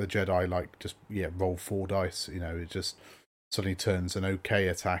make the Jedi like just roll 4 dice. It just suddenly turns an okay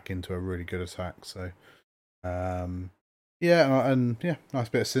attack into a really good attack. So nice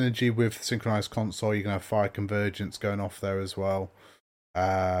bit of synergy with synchronized console. You're gonna have fire convergence going off there as well.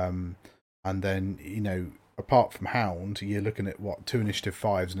 And then apart from Hound, you're looking at 2 initiative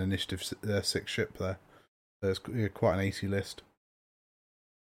 5s and initiative 6 ship there. So it's quite an acey list.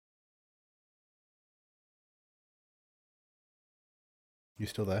 You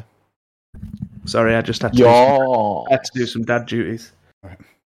still there? Sorry, I just had to do some dad duties. Right.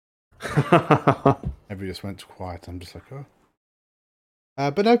 Everybody just went quiet. I'm just like, oh.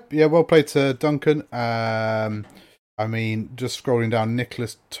 But no, well played to Duncan. I mean, just scrolling down,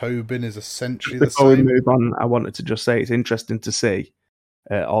 Nicholas Tobin is essentially the same. Before we move on, I wanted to just say it's interesting to see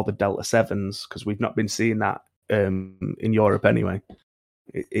all the Delta 7s, because we've not been seeing that in Europe anyway.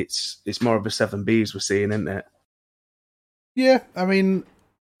 It's more of a 7Bs we're seeing, isn't it? Yeah, I mean,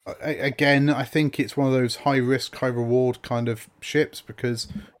 again, I think it's one of those high risk, high reward kind of ships, because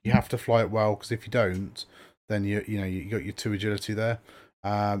you have to fly it well, because if you don't, then you got your 2 agility there.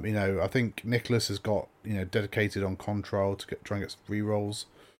 I think Nicholas has got dedicated on control to try and get some rerolls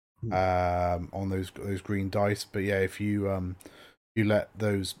on those green dice. But yeah, if you let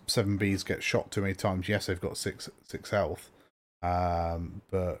those 7Bs get shot too many times, yes, they've got 6 health,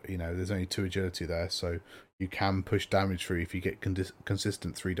 but there's only 2 agility there, so you can push damage through if you get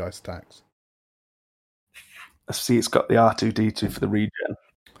consistent 3 dice attacks. I see it's got the R2D2 for the regen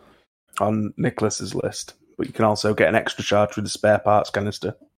on Nicholas's list. But you can also get an extra charge with the spare parts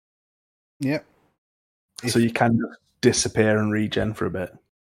canister. Yep. So you can disappear and regen for a bit.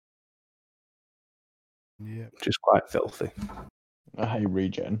 Yeah. Which is quite filthy. I hate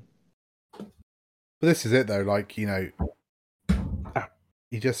regen. But this is it though,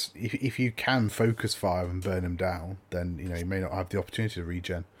 you just if you can focus fire and burn them down, then you may not have the opportunity to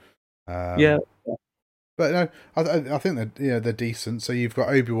regen. But no, I think that they're decent. So you've got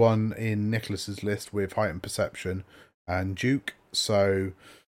Obi-Wan in Nicholas's list with heightened perception and Duke. So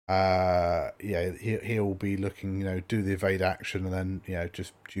he'll be looking, do the evade action and then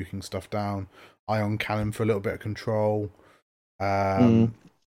just duking stuff down. Ion cannon for a little bit of control.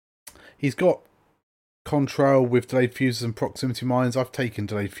 He's got control with delayed fuses and proximity mines. I've taken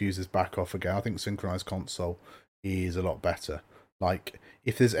delayed fuses back off again. I think synchronized console is a lot better. Like,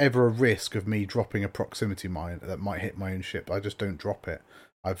 if there's ever a risk of me dropping a proximity mine that might hit my own ship, I just don't drop it.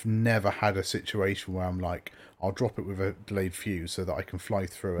 I've never had a situation where I'm like, I'll drop it with a delayed fuse so that I can fly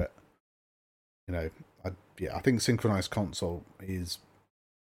through it. I think synchronized console is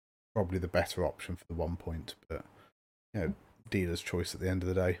probably the better option for the 1 point, but dealer's choice at the end of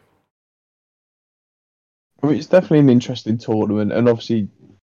the day. I mean, it's definitely an interesting tournament, and obviously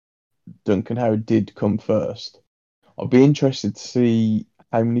Duncan Howard did come first. I'll be interested to see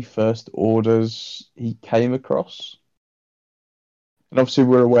how many first orders he came across. And obviously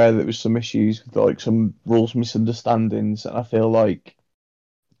we're aware that there was some issues with some rules misunderstandings, and I feel like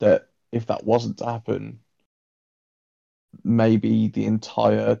that if that wasn't to happen, maybe the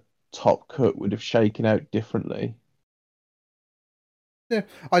entire top cut would have shaken out differently. Yeah,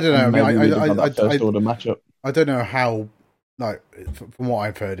 I don't know. First order matchup. I don't know how. From what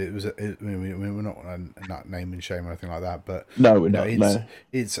I've heard, we're not not name and shame or anything like that. But no, we're not.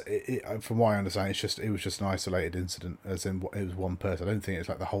 It's from what I understand, it was just an isolated incident, as in it was one person. I don't think it's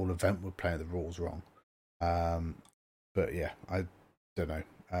like the whole event would play the rules wrong. But yeah, I don't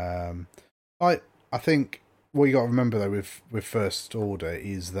know. I think what you got to remember though with First Order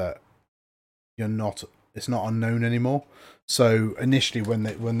is that it's not unknown anymore. So initially, when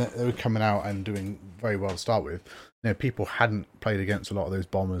they were coming out and doing very well to start with, people hadn't played against a lot of those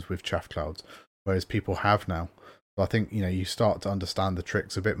bombers with chaff clouds, whereas people have now. So I think you start to understand the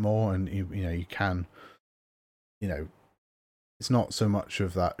tricks a bit more, and you can, it's not so much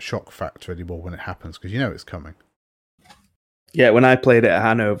of that shock factor anymore when it happens because it's coming. Yeah, when I played it at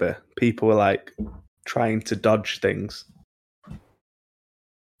Hanover, people were trying to dodge things.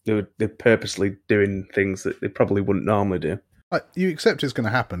 They're purposely doing things that they probably wouldn't normally do. You accept it's going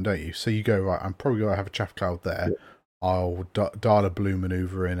to happen, don't you? So you go, right, I'm probably going to have a chaff cloud there. Yeah. I'll dial a blue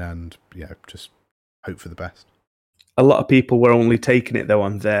maneuver in and just hope for the best. A lot of people were only taking it though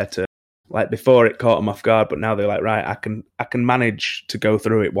on there to before it caught them off guard, but now they're like, right, I can manage to go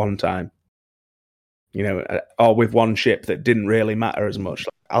through it one time. Or with one ship that didn't really matter as much.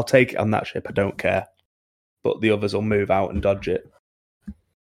 I'll take it on that ship, I don't care. But the others will move out and dodge it.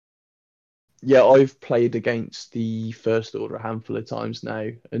 Yeah, I've played against the First Order a handful of times now,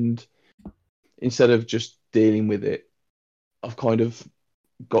 and instead of just dealing with it, I've kind of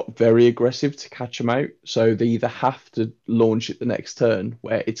got very aggressive to catch them out. So they either have to launch it the next turn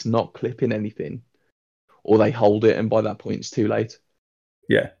where it's not clipping anything, or they hold it, and by that point it's too late.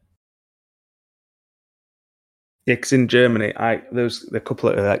 Yeah. Yeah, because in Germany, there was a couple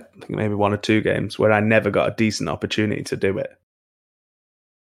of, I think maybe 1 or 2 games where I never got a decent opportunity to do it.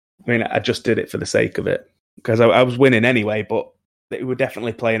 I mean, I just did it for the sake of it because I was winning anyway, but they were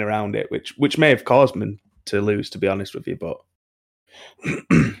definitely playing around it, which may have caused me to lose, to be honest with you. But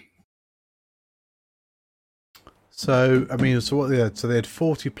so I mean, so what they had? So they had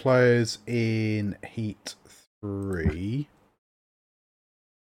 40 players in Heat 3.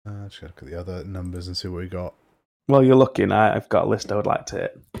 Just look at the other numbers and see what we got. well, you're looking. I've got a list I would like to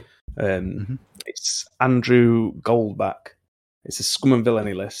hit. It's Andrew Goldback. It's a scum and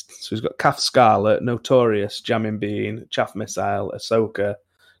villainy list. So he's got Kath Scarlet, Notorious, Jamming Bean, Chaff Missile, Ahsoka,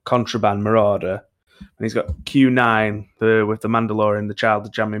 Contraband, Marauder. And he's got Q9 with the Mandalorian, the Child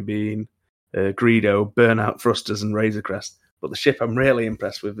of Jamming Bean, Greedo, Burnout Thrusters, and Razor Crest. But the ship I'm really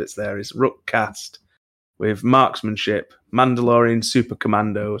impressed with that's there is Rook Cast with Marksmanship, Mandalorian Super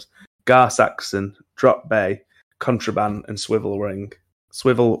Commandos, Gar Saxon, Drop Bay, Contraband, and Swivel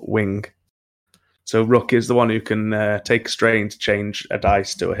Wing. So Rook is the one who can take a strain to change a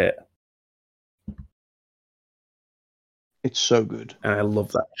dice to a hit. It's so good. And I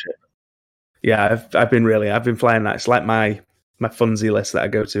love that ship. Yeah, I've been flying that. It's like my funsy list that I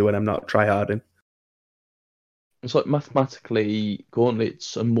go to when I'm not tryharding. It's like mathematically,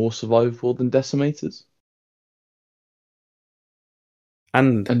 gauntlets are more survivable than decimators.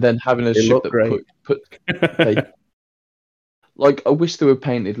 And then having a they ship look that great. Like, I wish they were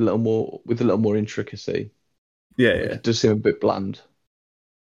painted a little more intricacy. Yeah, Like, it does seem a bit bland.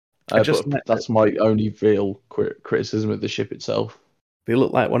 But that's my only real criticism of the ship itself. They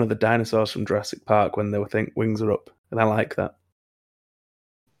look like one of the dinosaurs from Jurassic Park when they think wings are up, and I like that.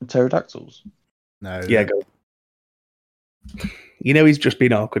 Pterodactyls? No. Yeah, go. You know he's just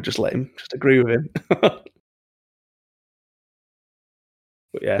been awkward. Just let him. Just agree with him. But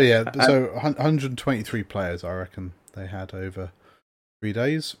yeah. So 123 players, I reckon they had over 3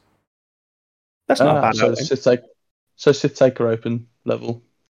 days. That's not bad. So Sith Taker Open level.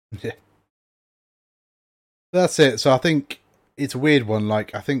 Yeah. That's it. So I think it's a weird one.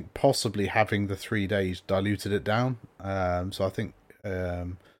 Like, I think possibly having the 3 days diluted it down. So I think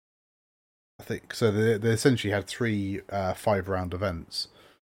so. They essentially had 3 5-round events.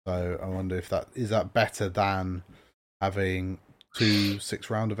 So I wonder if that is better than having 2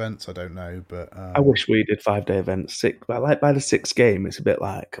 6-round events. I don't know, but I wish we did 5-day events. But like by the 6th game, it's a bit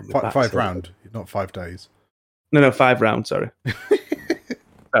like 5 round, not 5 days. No, 5 rounds. Sorry.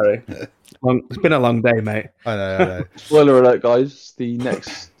 Sorry. It's been a long day, mate. I know. Spoiler alert, guys. The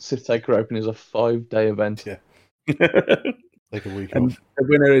next Sith Taker Open is a 5-day event. Yeah. Take a week and off. The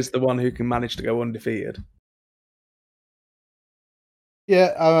winner is the one who can manage to go undefeated.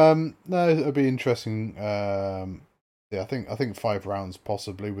 Yeah, no, it'll be interesting. Yeah, I think 5 rounds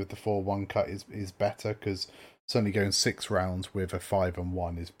possibly with the 4-1 cut is better, because certainly going 6 rounds with a 5 and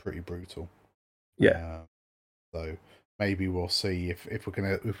 1 is pretty brutal. Yeah. So maybe we'll see if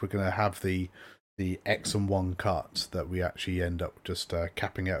we're gonna have the X and 1 cut, that we actually end up just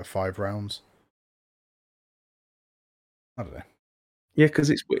capping out at 5 rounds. I don't know. Yeah, because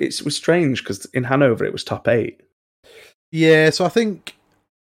it was strange, because in Hanover it was top 8. Yeah, so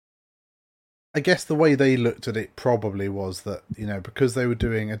I guess the way they looked at it probably was that, because they were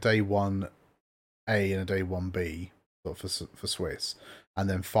doing a day 1A and a day 1B for Swiss, and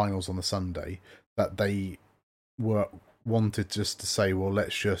then finals on the Sunday, that they wanted just to say, well,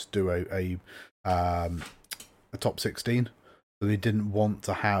 let's just do a top 16. So they didn't want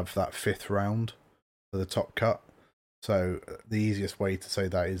to have that 5th round for the top cut. So the easiest way to say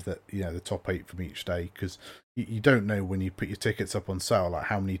that is that, the top 8 from each day, because you don't know when you put your tickets up on sale, like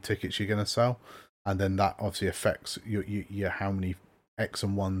how many tickets you're going to sell, and then that obviously affects your how many X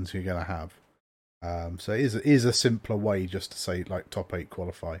and 1s you're going to have. So it is a simpler way just to say, like, top 8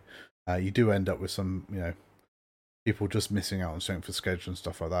 qualify. You do end up with some, people just missing out on strength for schedule and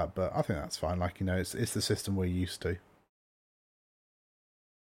stuff like that, but I think that's fine. Like, it's the system we're used to.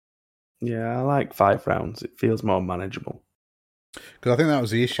 Yeah, I like 5 rounds. It feels more manageable. Because I think that was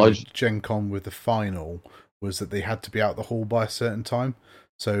the issue with Gen Con with the final, was that they had to be out the hall by a certain time.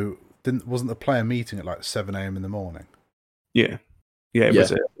 So wasn't the player meeting at like 7 a.m. in the morning? Yeah. It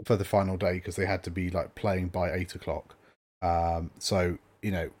was for the final day, because they had to be like playing by 8 o'clock. So,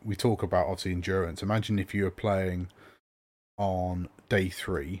 we talk about obviously endurance. Imagine if you were playing on day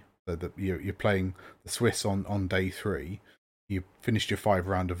 3, so that you're playing the Swiss on day 3. You finished your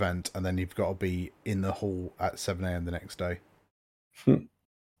 5-round event, and then you've got to be in the hall at 7 a.m. the next day.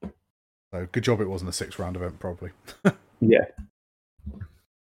 So good job it wasn't a 6-round event, probably. Yeah.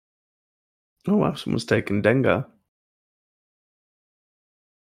 Oh wow, someone's taken Dengar.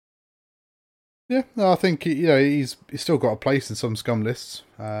 Yeah, no, I think he's still got a place in some scum lists.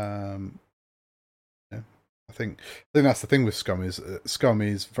 Yeah, I think that's the thing with scum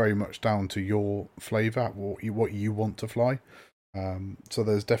is very much down to your flavour, what you want to fly. So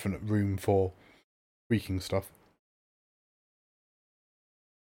there's definite room for tweaking stuff.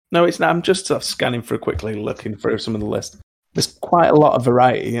 No, it's not. I'm just sort of scanning through quickly, looking through some of the list. There's quite a lot of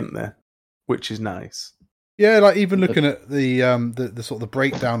variety, isn't there? Which is nice. Yeah, like even looking at the sort of the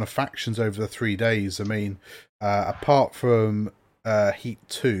breakdown of factions over the 3 days. I mean, apart from Heat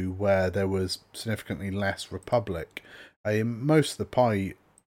 2, where there was significantly less Republic, most of the pie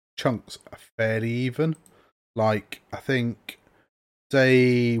chunks are fairly even. Like, I think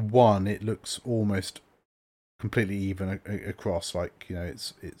day 1, it looks almost completely even across. Like,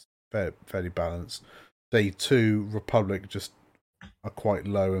 it's fairly balanced. Day 2, Republic just are quite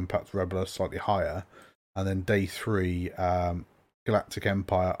low, and perhaps Rebel are slightly higher. And then day 3, Galactic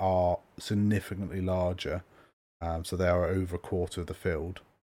Empire are significantly larger. So they are over a quarter of the field.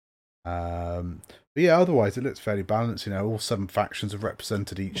 But yeah, otherwise it looks fairly balanced. All 7 factions are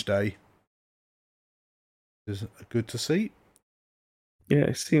represented each day. Is good to see. Yeah,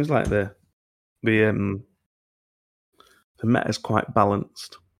 it seems like the meta is quite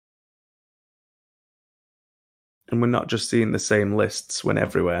balanced. And we're not just seeing the same lists when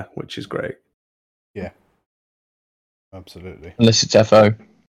everywhere, which is great. Yeah. Absolutely. Unless it's FO. I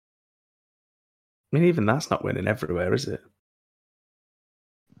mean, even that's not winning everywhere, is it?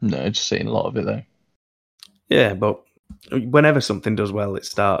 No, just seeing a lot of it though. Yeah, but whenever something does well, it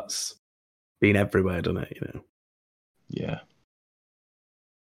starts being everywhere, doesn't it? Yeah.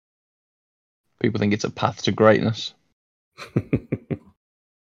 People think it's a path to greatness.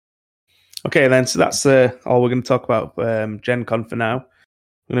 Okay, then, so that's all we're going to talk about Gen Con for now.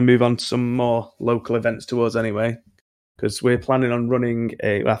 I'm going to move on to some more local events to us anyway, because we're planning on running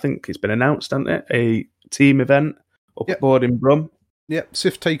I think it's been announced, hasn't it? A team event up aboard in Brum. Yep,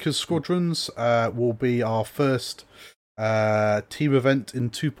 Sith Takers Squadrons will be our first team event in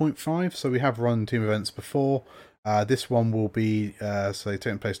 2.5. So we have run team events before. This one will be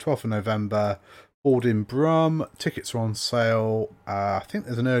taking place 12th of November. Board in Brum. Tickets are on sale. I think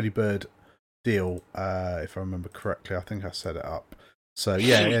there's an early bird deal, if I remember correctly. I think I set it up. So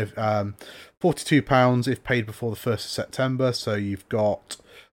yeah, £42 if paid before the 1st of September. So you've got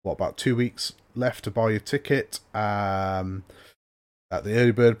about 2 weeks left to buy your ticket at the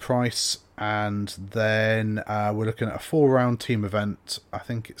early bird price, and then we're looking at a 4-round team event. I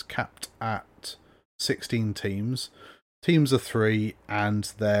think it's capped at 16 teams. Teams are 3,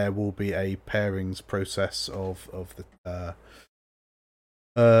 and there will be a pairings process of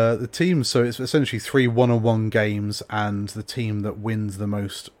the teams. So it's essentially 3 one-on-one games, and the team that wins the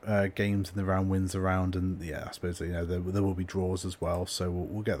most games in the round wins the round. And yeah, I suppose there will be draws as well. So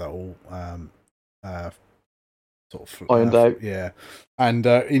we'll get that all sort of ironed out. Yeah, and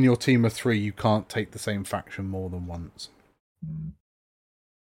in your team of 3, you can't take the same faction more than once.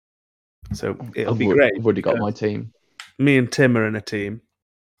 So it'll be great. I've already got my team. Me and Tim are in a team.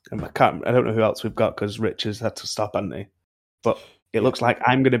 And I don't know who else we've got because Rich has had to stop, hasn't he? But it looks like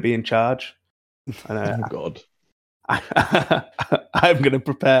I'm going to be in charge. And, oh, God. I'm going to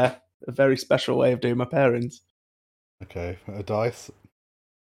prepare a very special way of doing my pairings. Okay, a dice?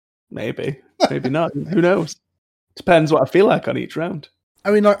 Maybe. Maybe not. Who knows? Depends what I feel like on each round.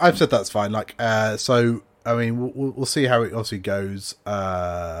 I mean, like I've said, that's fine. So I mean, we'll see how it obviously goes.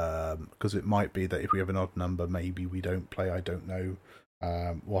 Because it might be that if we have an odd number, maybe we don't play. I don't know.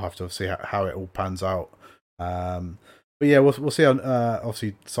 We'll have to see how it all pans out. But yeah, we'll see how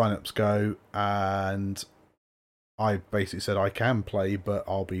obviously sign-ups go. And I basically said I can play, but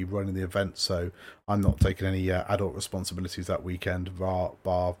I'll be running the event, so I'm not taking any adult responsibilities that weekend,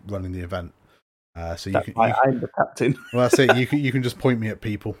 bar running the event. So I'm the captain. Well, that's it. You can just point me at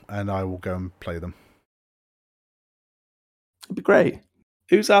people, and I will go and play them. It'd be great.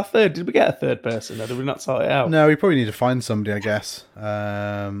 Who's our third? Did we get a third person, or did we not sort it out? No, we probably need to find somebody, I guess.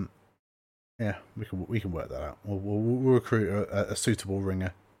 Yeah, we can work that out. We'll recruit a suitable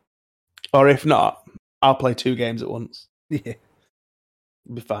ringer. Or if not, I'll play 2 games at once. Yeah,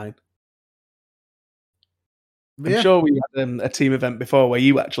 it'll be fine. I'm sure we had a team event before where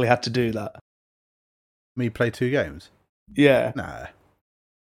you actually had to do that. Me play 2 games? Yeah. Nah.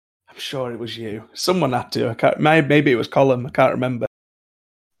 I'm sure it was you. Someone had to. Maybe it was Colin. I can't remember.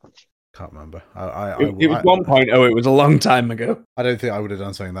 Can't remember. It was 1.0. It was a long time ago. I don't think I would have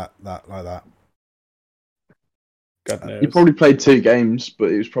done something that like that. God knows. You probably played 2 games,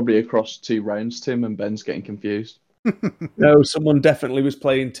 but it was probably across 2 rounds, Tim, and Ben's getting confused. No, someone definitely was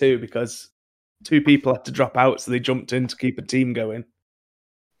playing 2 because 2 people had to drop out, so they jumped in to keep a team going.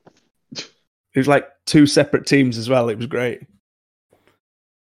 It was like 2 separate teams as well. It was great.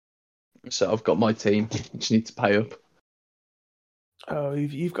 So I've got my team. I just need to pay up. Oh,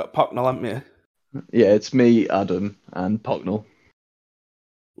 you've got Pocknell, haven't you? Yeah, it's me, Adam, and Pocknell.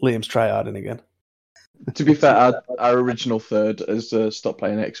 Liam's tryharding again. To be fair, our original third has stopped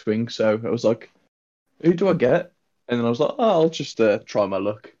playing X-Wing, so I was like, who do I get? And then I was like, oh, I'll just try my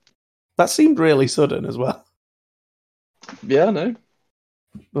luck. That seemed really sudden as well. Yeah, I know.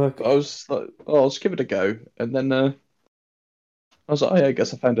 Look, I was like, oh, I'll just give it a go. And then I was like, oh, yeah, I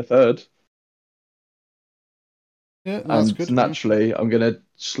guess I found a third. Yeah, that's And good. naturally, I'm going to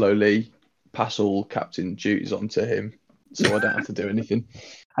slowly pass all captain duties onto him, so I don't have to do anything.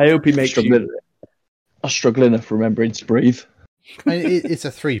 I hope he makes you. I struggle enough remembering to breathe. I mean, it's a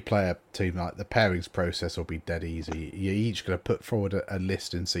 3-player team. Like the pairings process will be dead easy. You're each going to put forward a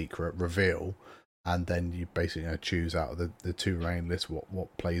list in secret, reveal, and then you basically choose out of the 2 remaining lists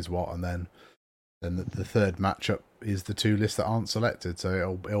what plays what, and then the third matchup is the 2 lists that aren't selected.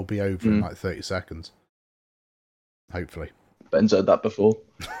 So it'll be over in like 30 seconds. Hopefully. Ben's heard that before.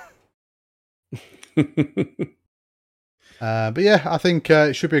 But yeah, I think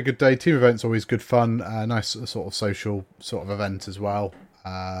it should be a good day. Team event's always good fun. Nice sort of social sort of event as well.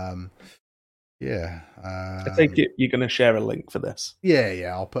 Yeah. I take it you're going to share a link for this.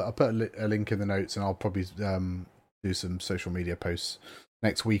 Yeah. I'll put a link in the notes, and I'll probably do some social media posts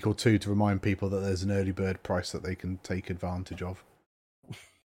next week or 2 to remind people that there's an early bird price that they can take advantage of.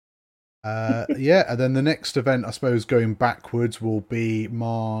 Yeah, and then the next event, I suppose, going backwards, will be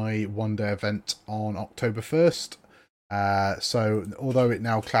my one-day event on October 1st. So although it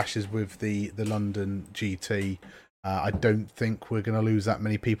now clashes with the London GT, I don't think we're going to lose that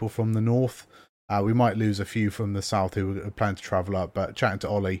many people from the north. We might lose a few from the south who are planning to travel up, but chatting to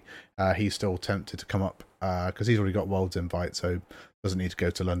Ollie, he's still tempted to come up because he's already got World's invite, so doesn't need to go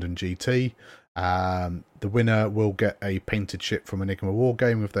to London GT. The winner will get a painted ship from Enigma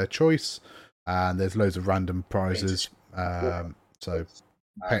Wargame of their choice, and there's loads of random prizes. So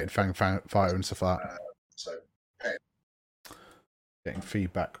painted Fang Fighter and stuff like that. Getting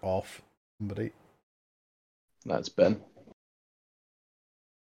feedback off somebody. That's Ben.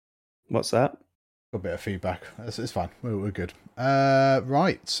 What's that? Got a bit of feedback. It's fine. We're good.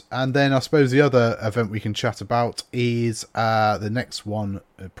 Right. And then I suppose the other event we can chat about is the next one,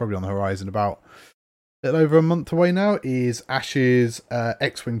 probably on the horizon, about a little over a month away now, is Ash's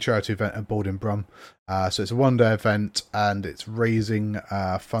X-Wing charity event at Baldwin Brum. So it's a one-day event, and it's raising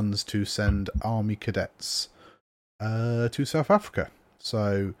funds to send army cadets to South Africa.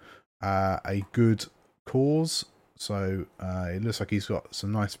 So a good cause. So it looks like he's got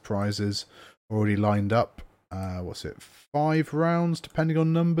some nice prizes already lined up. 5 rounds depending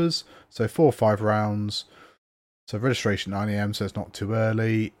on numbers, so 4 or 5 rounds. So registration 9 AM, so it's not too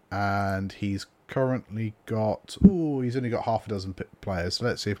early, and he's currently got he's only got half a dozen players, so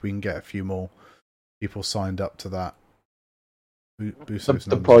let's see if we can get a few more people signed up to that.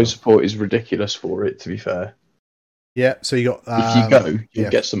 The prize support is ridiculous for it, to be fair. Yeah, so you got if you go,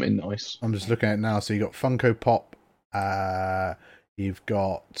 you'll get something nice. I'm just looking at it now. So you got Funko Pop, you've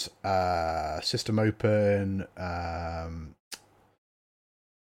got System Open,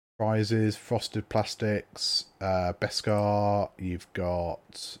 prizes, Frosted Plastics, Beskar. You've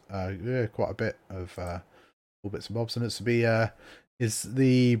got quite a bit of all bits and bobs, and it's to be is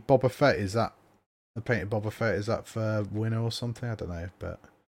the Boba Fett, is that the painted Boba Fett, is that for winner or something? I don't know, but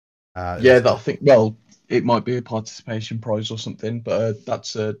yeah, that I think. Well, it might be a participation prize or something, but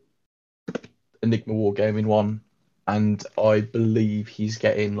that's a Enigma Wargaming one, and I believe he's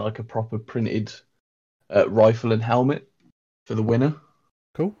getting like a proper printed rifle and helmet for the winner.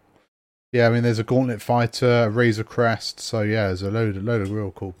 Cool. Yeah, I mean, there's a Gauntlet Fighter, a Razor Crest, so yeah, there's a load of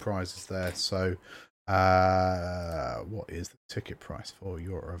real cool prizes there. So, what is the ticket price for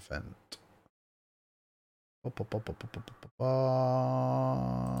your event?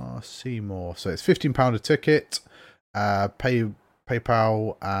 Seymour. So it's £15 a ticket.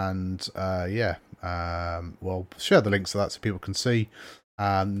 PayPal, and we'll share the links to that so people can see.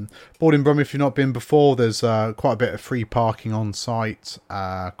 Baldwin Brum, if you've not been before, there's quite a bit of free parking on site.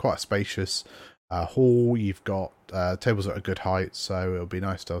 Quite a spacious hall. You've got tables at a good height, so it'll be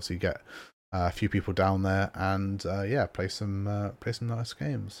nice to obviously get a few people down there and play some nice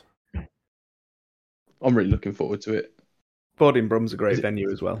games. I'm really looking forward to it. Baldwin Brum's a great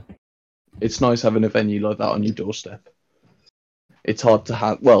venue as well. It's nice having a venue like that on your doorstep. it's hard to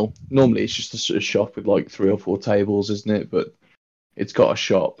have. Well, normally it's just a shop with like 3 or 4 tables, isn't it? But it's got a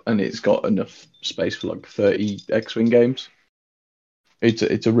shop and it's got enough space for like 30 X-Wing games.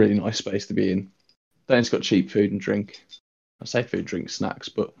 It's a really nice space to be in. Then it's got cheap food and drink. I say food, drink, snacks,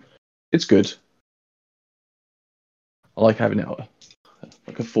 but it's good. I like having it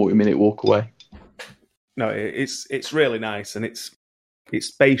like a 40-minute walk away. No, it's really nice, and it's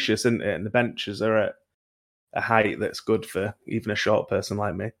spacious, isn't it? And the benches are at a height that's good for even a short person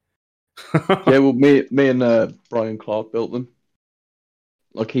like me. Yeah, well, me and Brian Clark built them.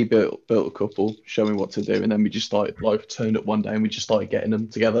 Like he built a couple, showed me what to do, and then we just started like turned up one day and we just started getting them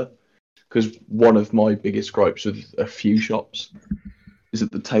together. Because one of my biggest gripes with a few shops is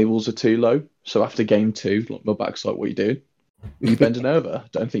that the tables are too low. So after game 2, like my back's like, "What are you doing? Are you bending over? I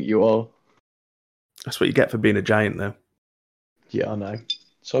don't think you are." That's what you get for being a giant, though. Yeah, I know.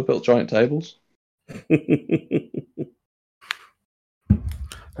 So I built giant tables. I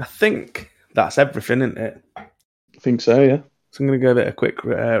think that's everything, isn't it? I think so, yeah. So I'm going to go a bit of a quick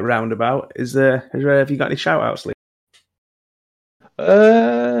roundabout. Have you got any shout-outs, Lee?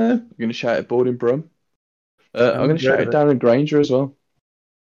 I'm going to shout at Boarding Brum. I'm going to shout at Darren Granger as well.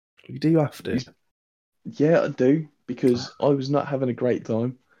 You do have to. Yeah, I do, because I was not having a great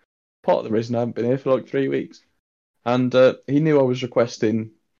time. Part of the reason I haven't been here for like 3 weeks. And he knew I was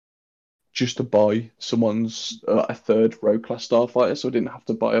requesting just to buy someone's a 3rd Rogue Class Starfighter, so I didn't have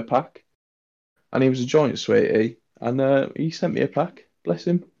to buy a pack. And he was a giant sweetie, and he sent me a pack. Bless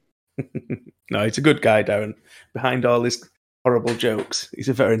him. No, he's a good guy, Darren. Behind all his horrible jokes, he's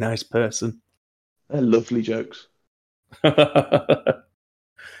a very nice person. They're lovely jokes. Any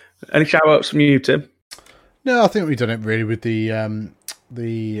shout-outs from you, Tim? No, I think we've done it really with the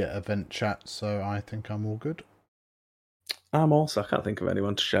event chat, so I think I'm all good. I can't think of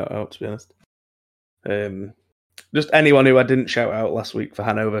anyone to shout out, to be honest. Just anyone who I didn't shout out last week for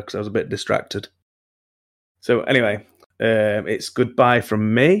Hanover because I was a bit distracted. So anyway, it's goodbye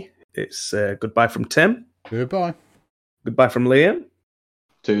from me. It's goodbye from Tim. Goodbye. Goodbye from Liam.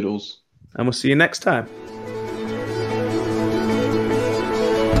 Toodles. And we'll see you next time.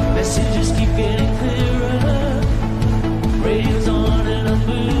 Messages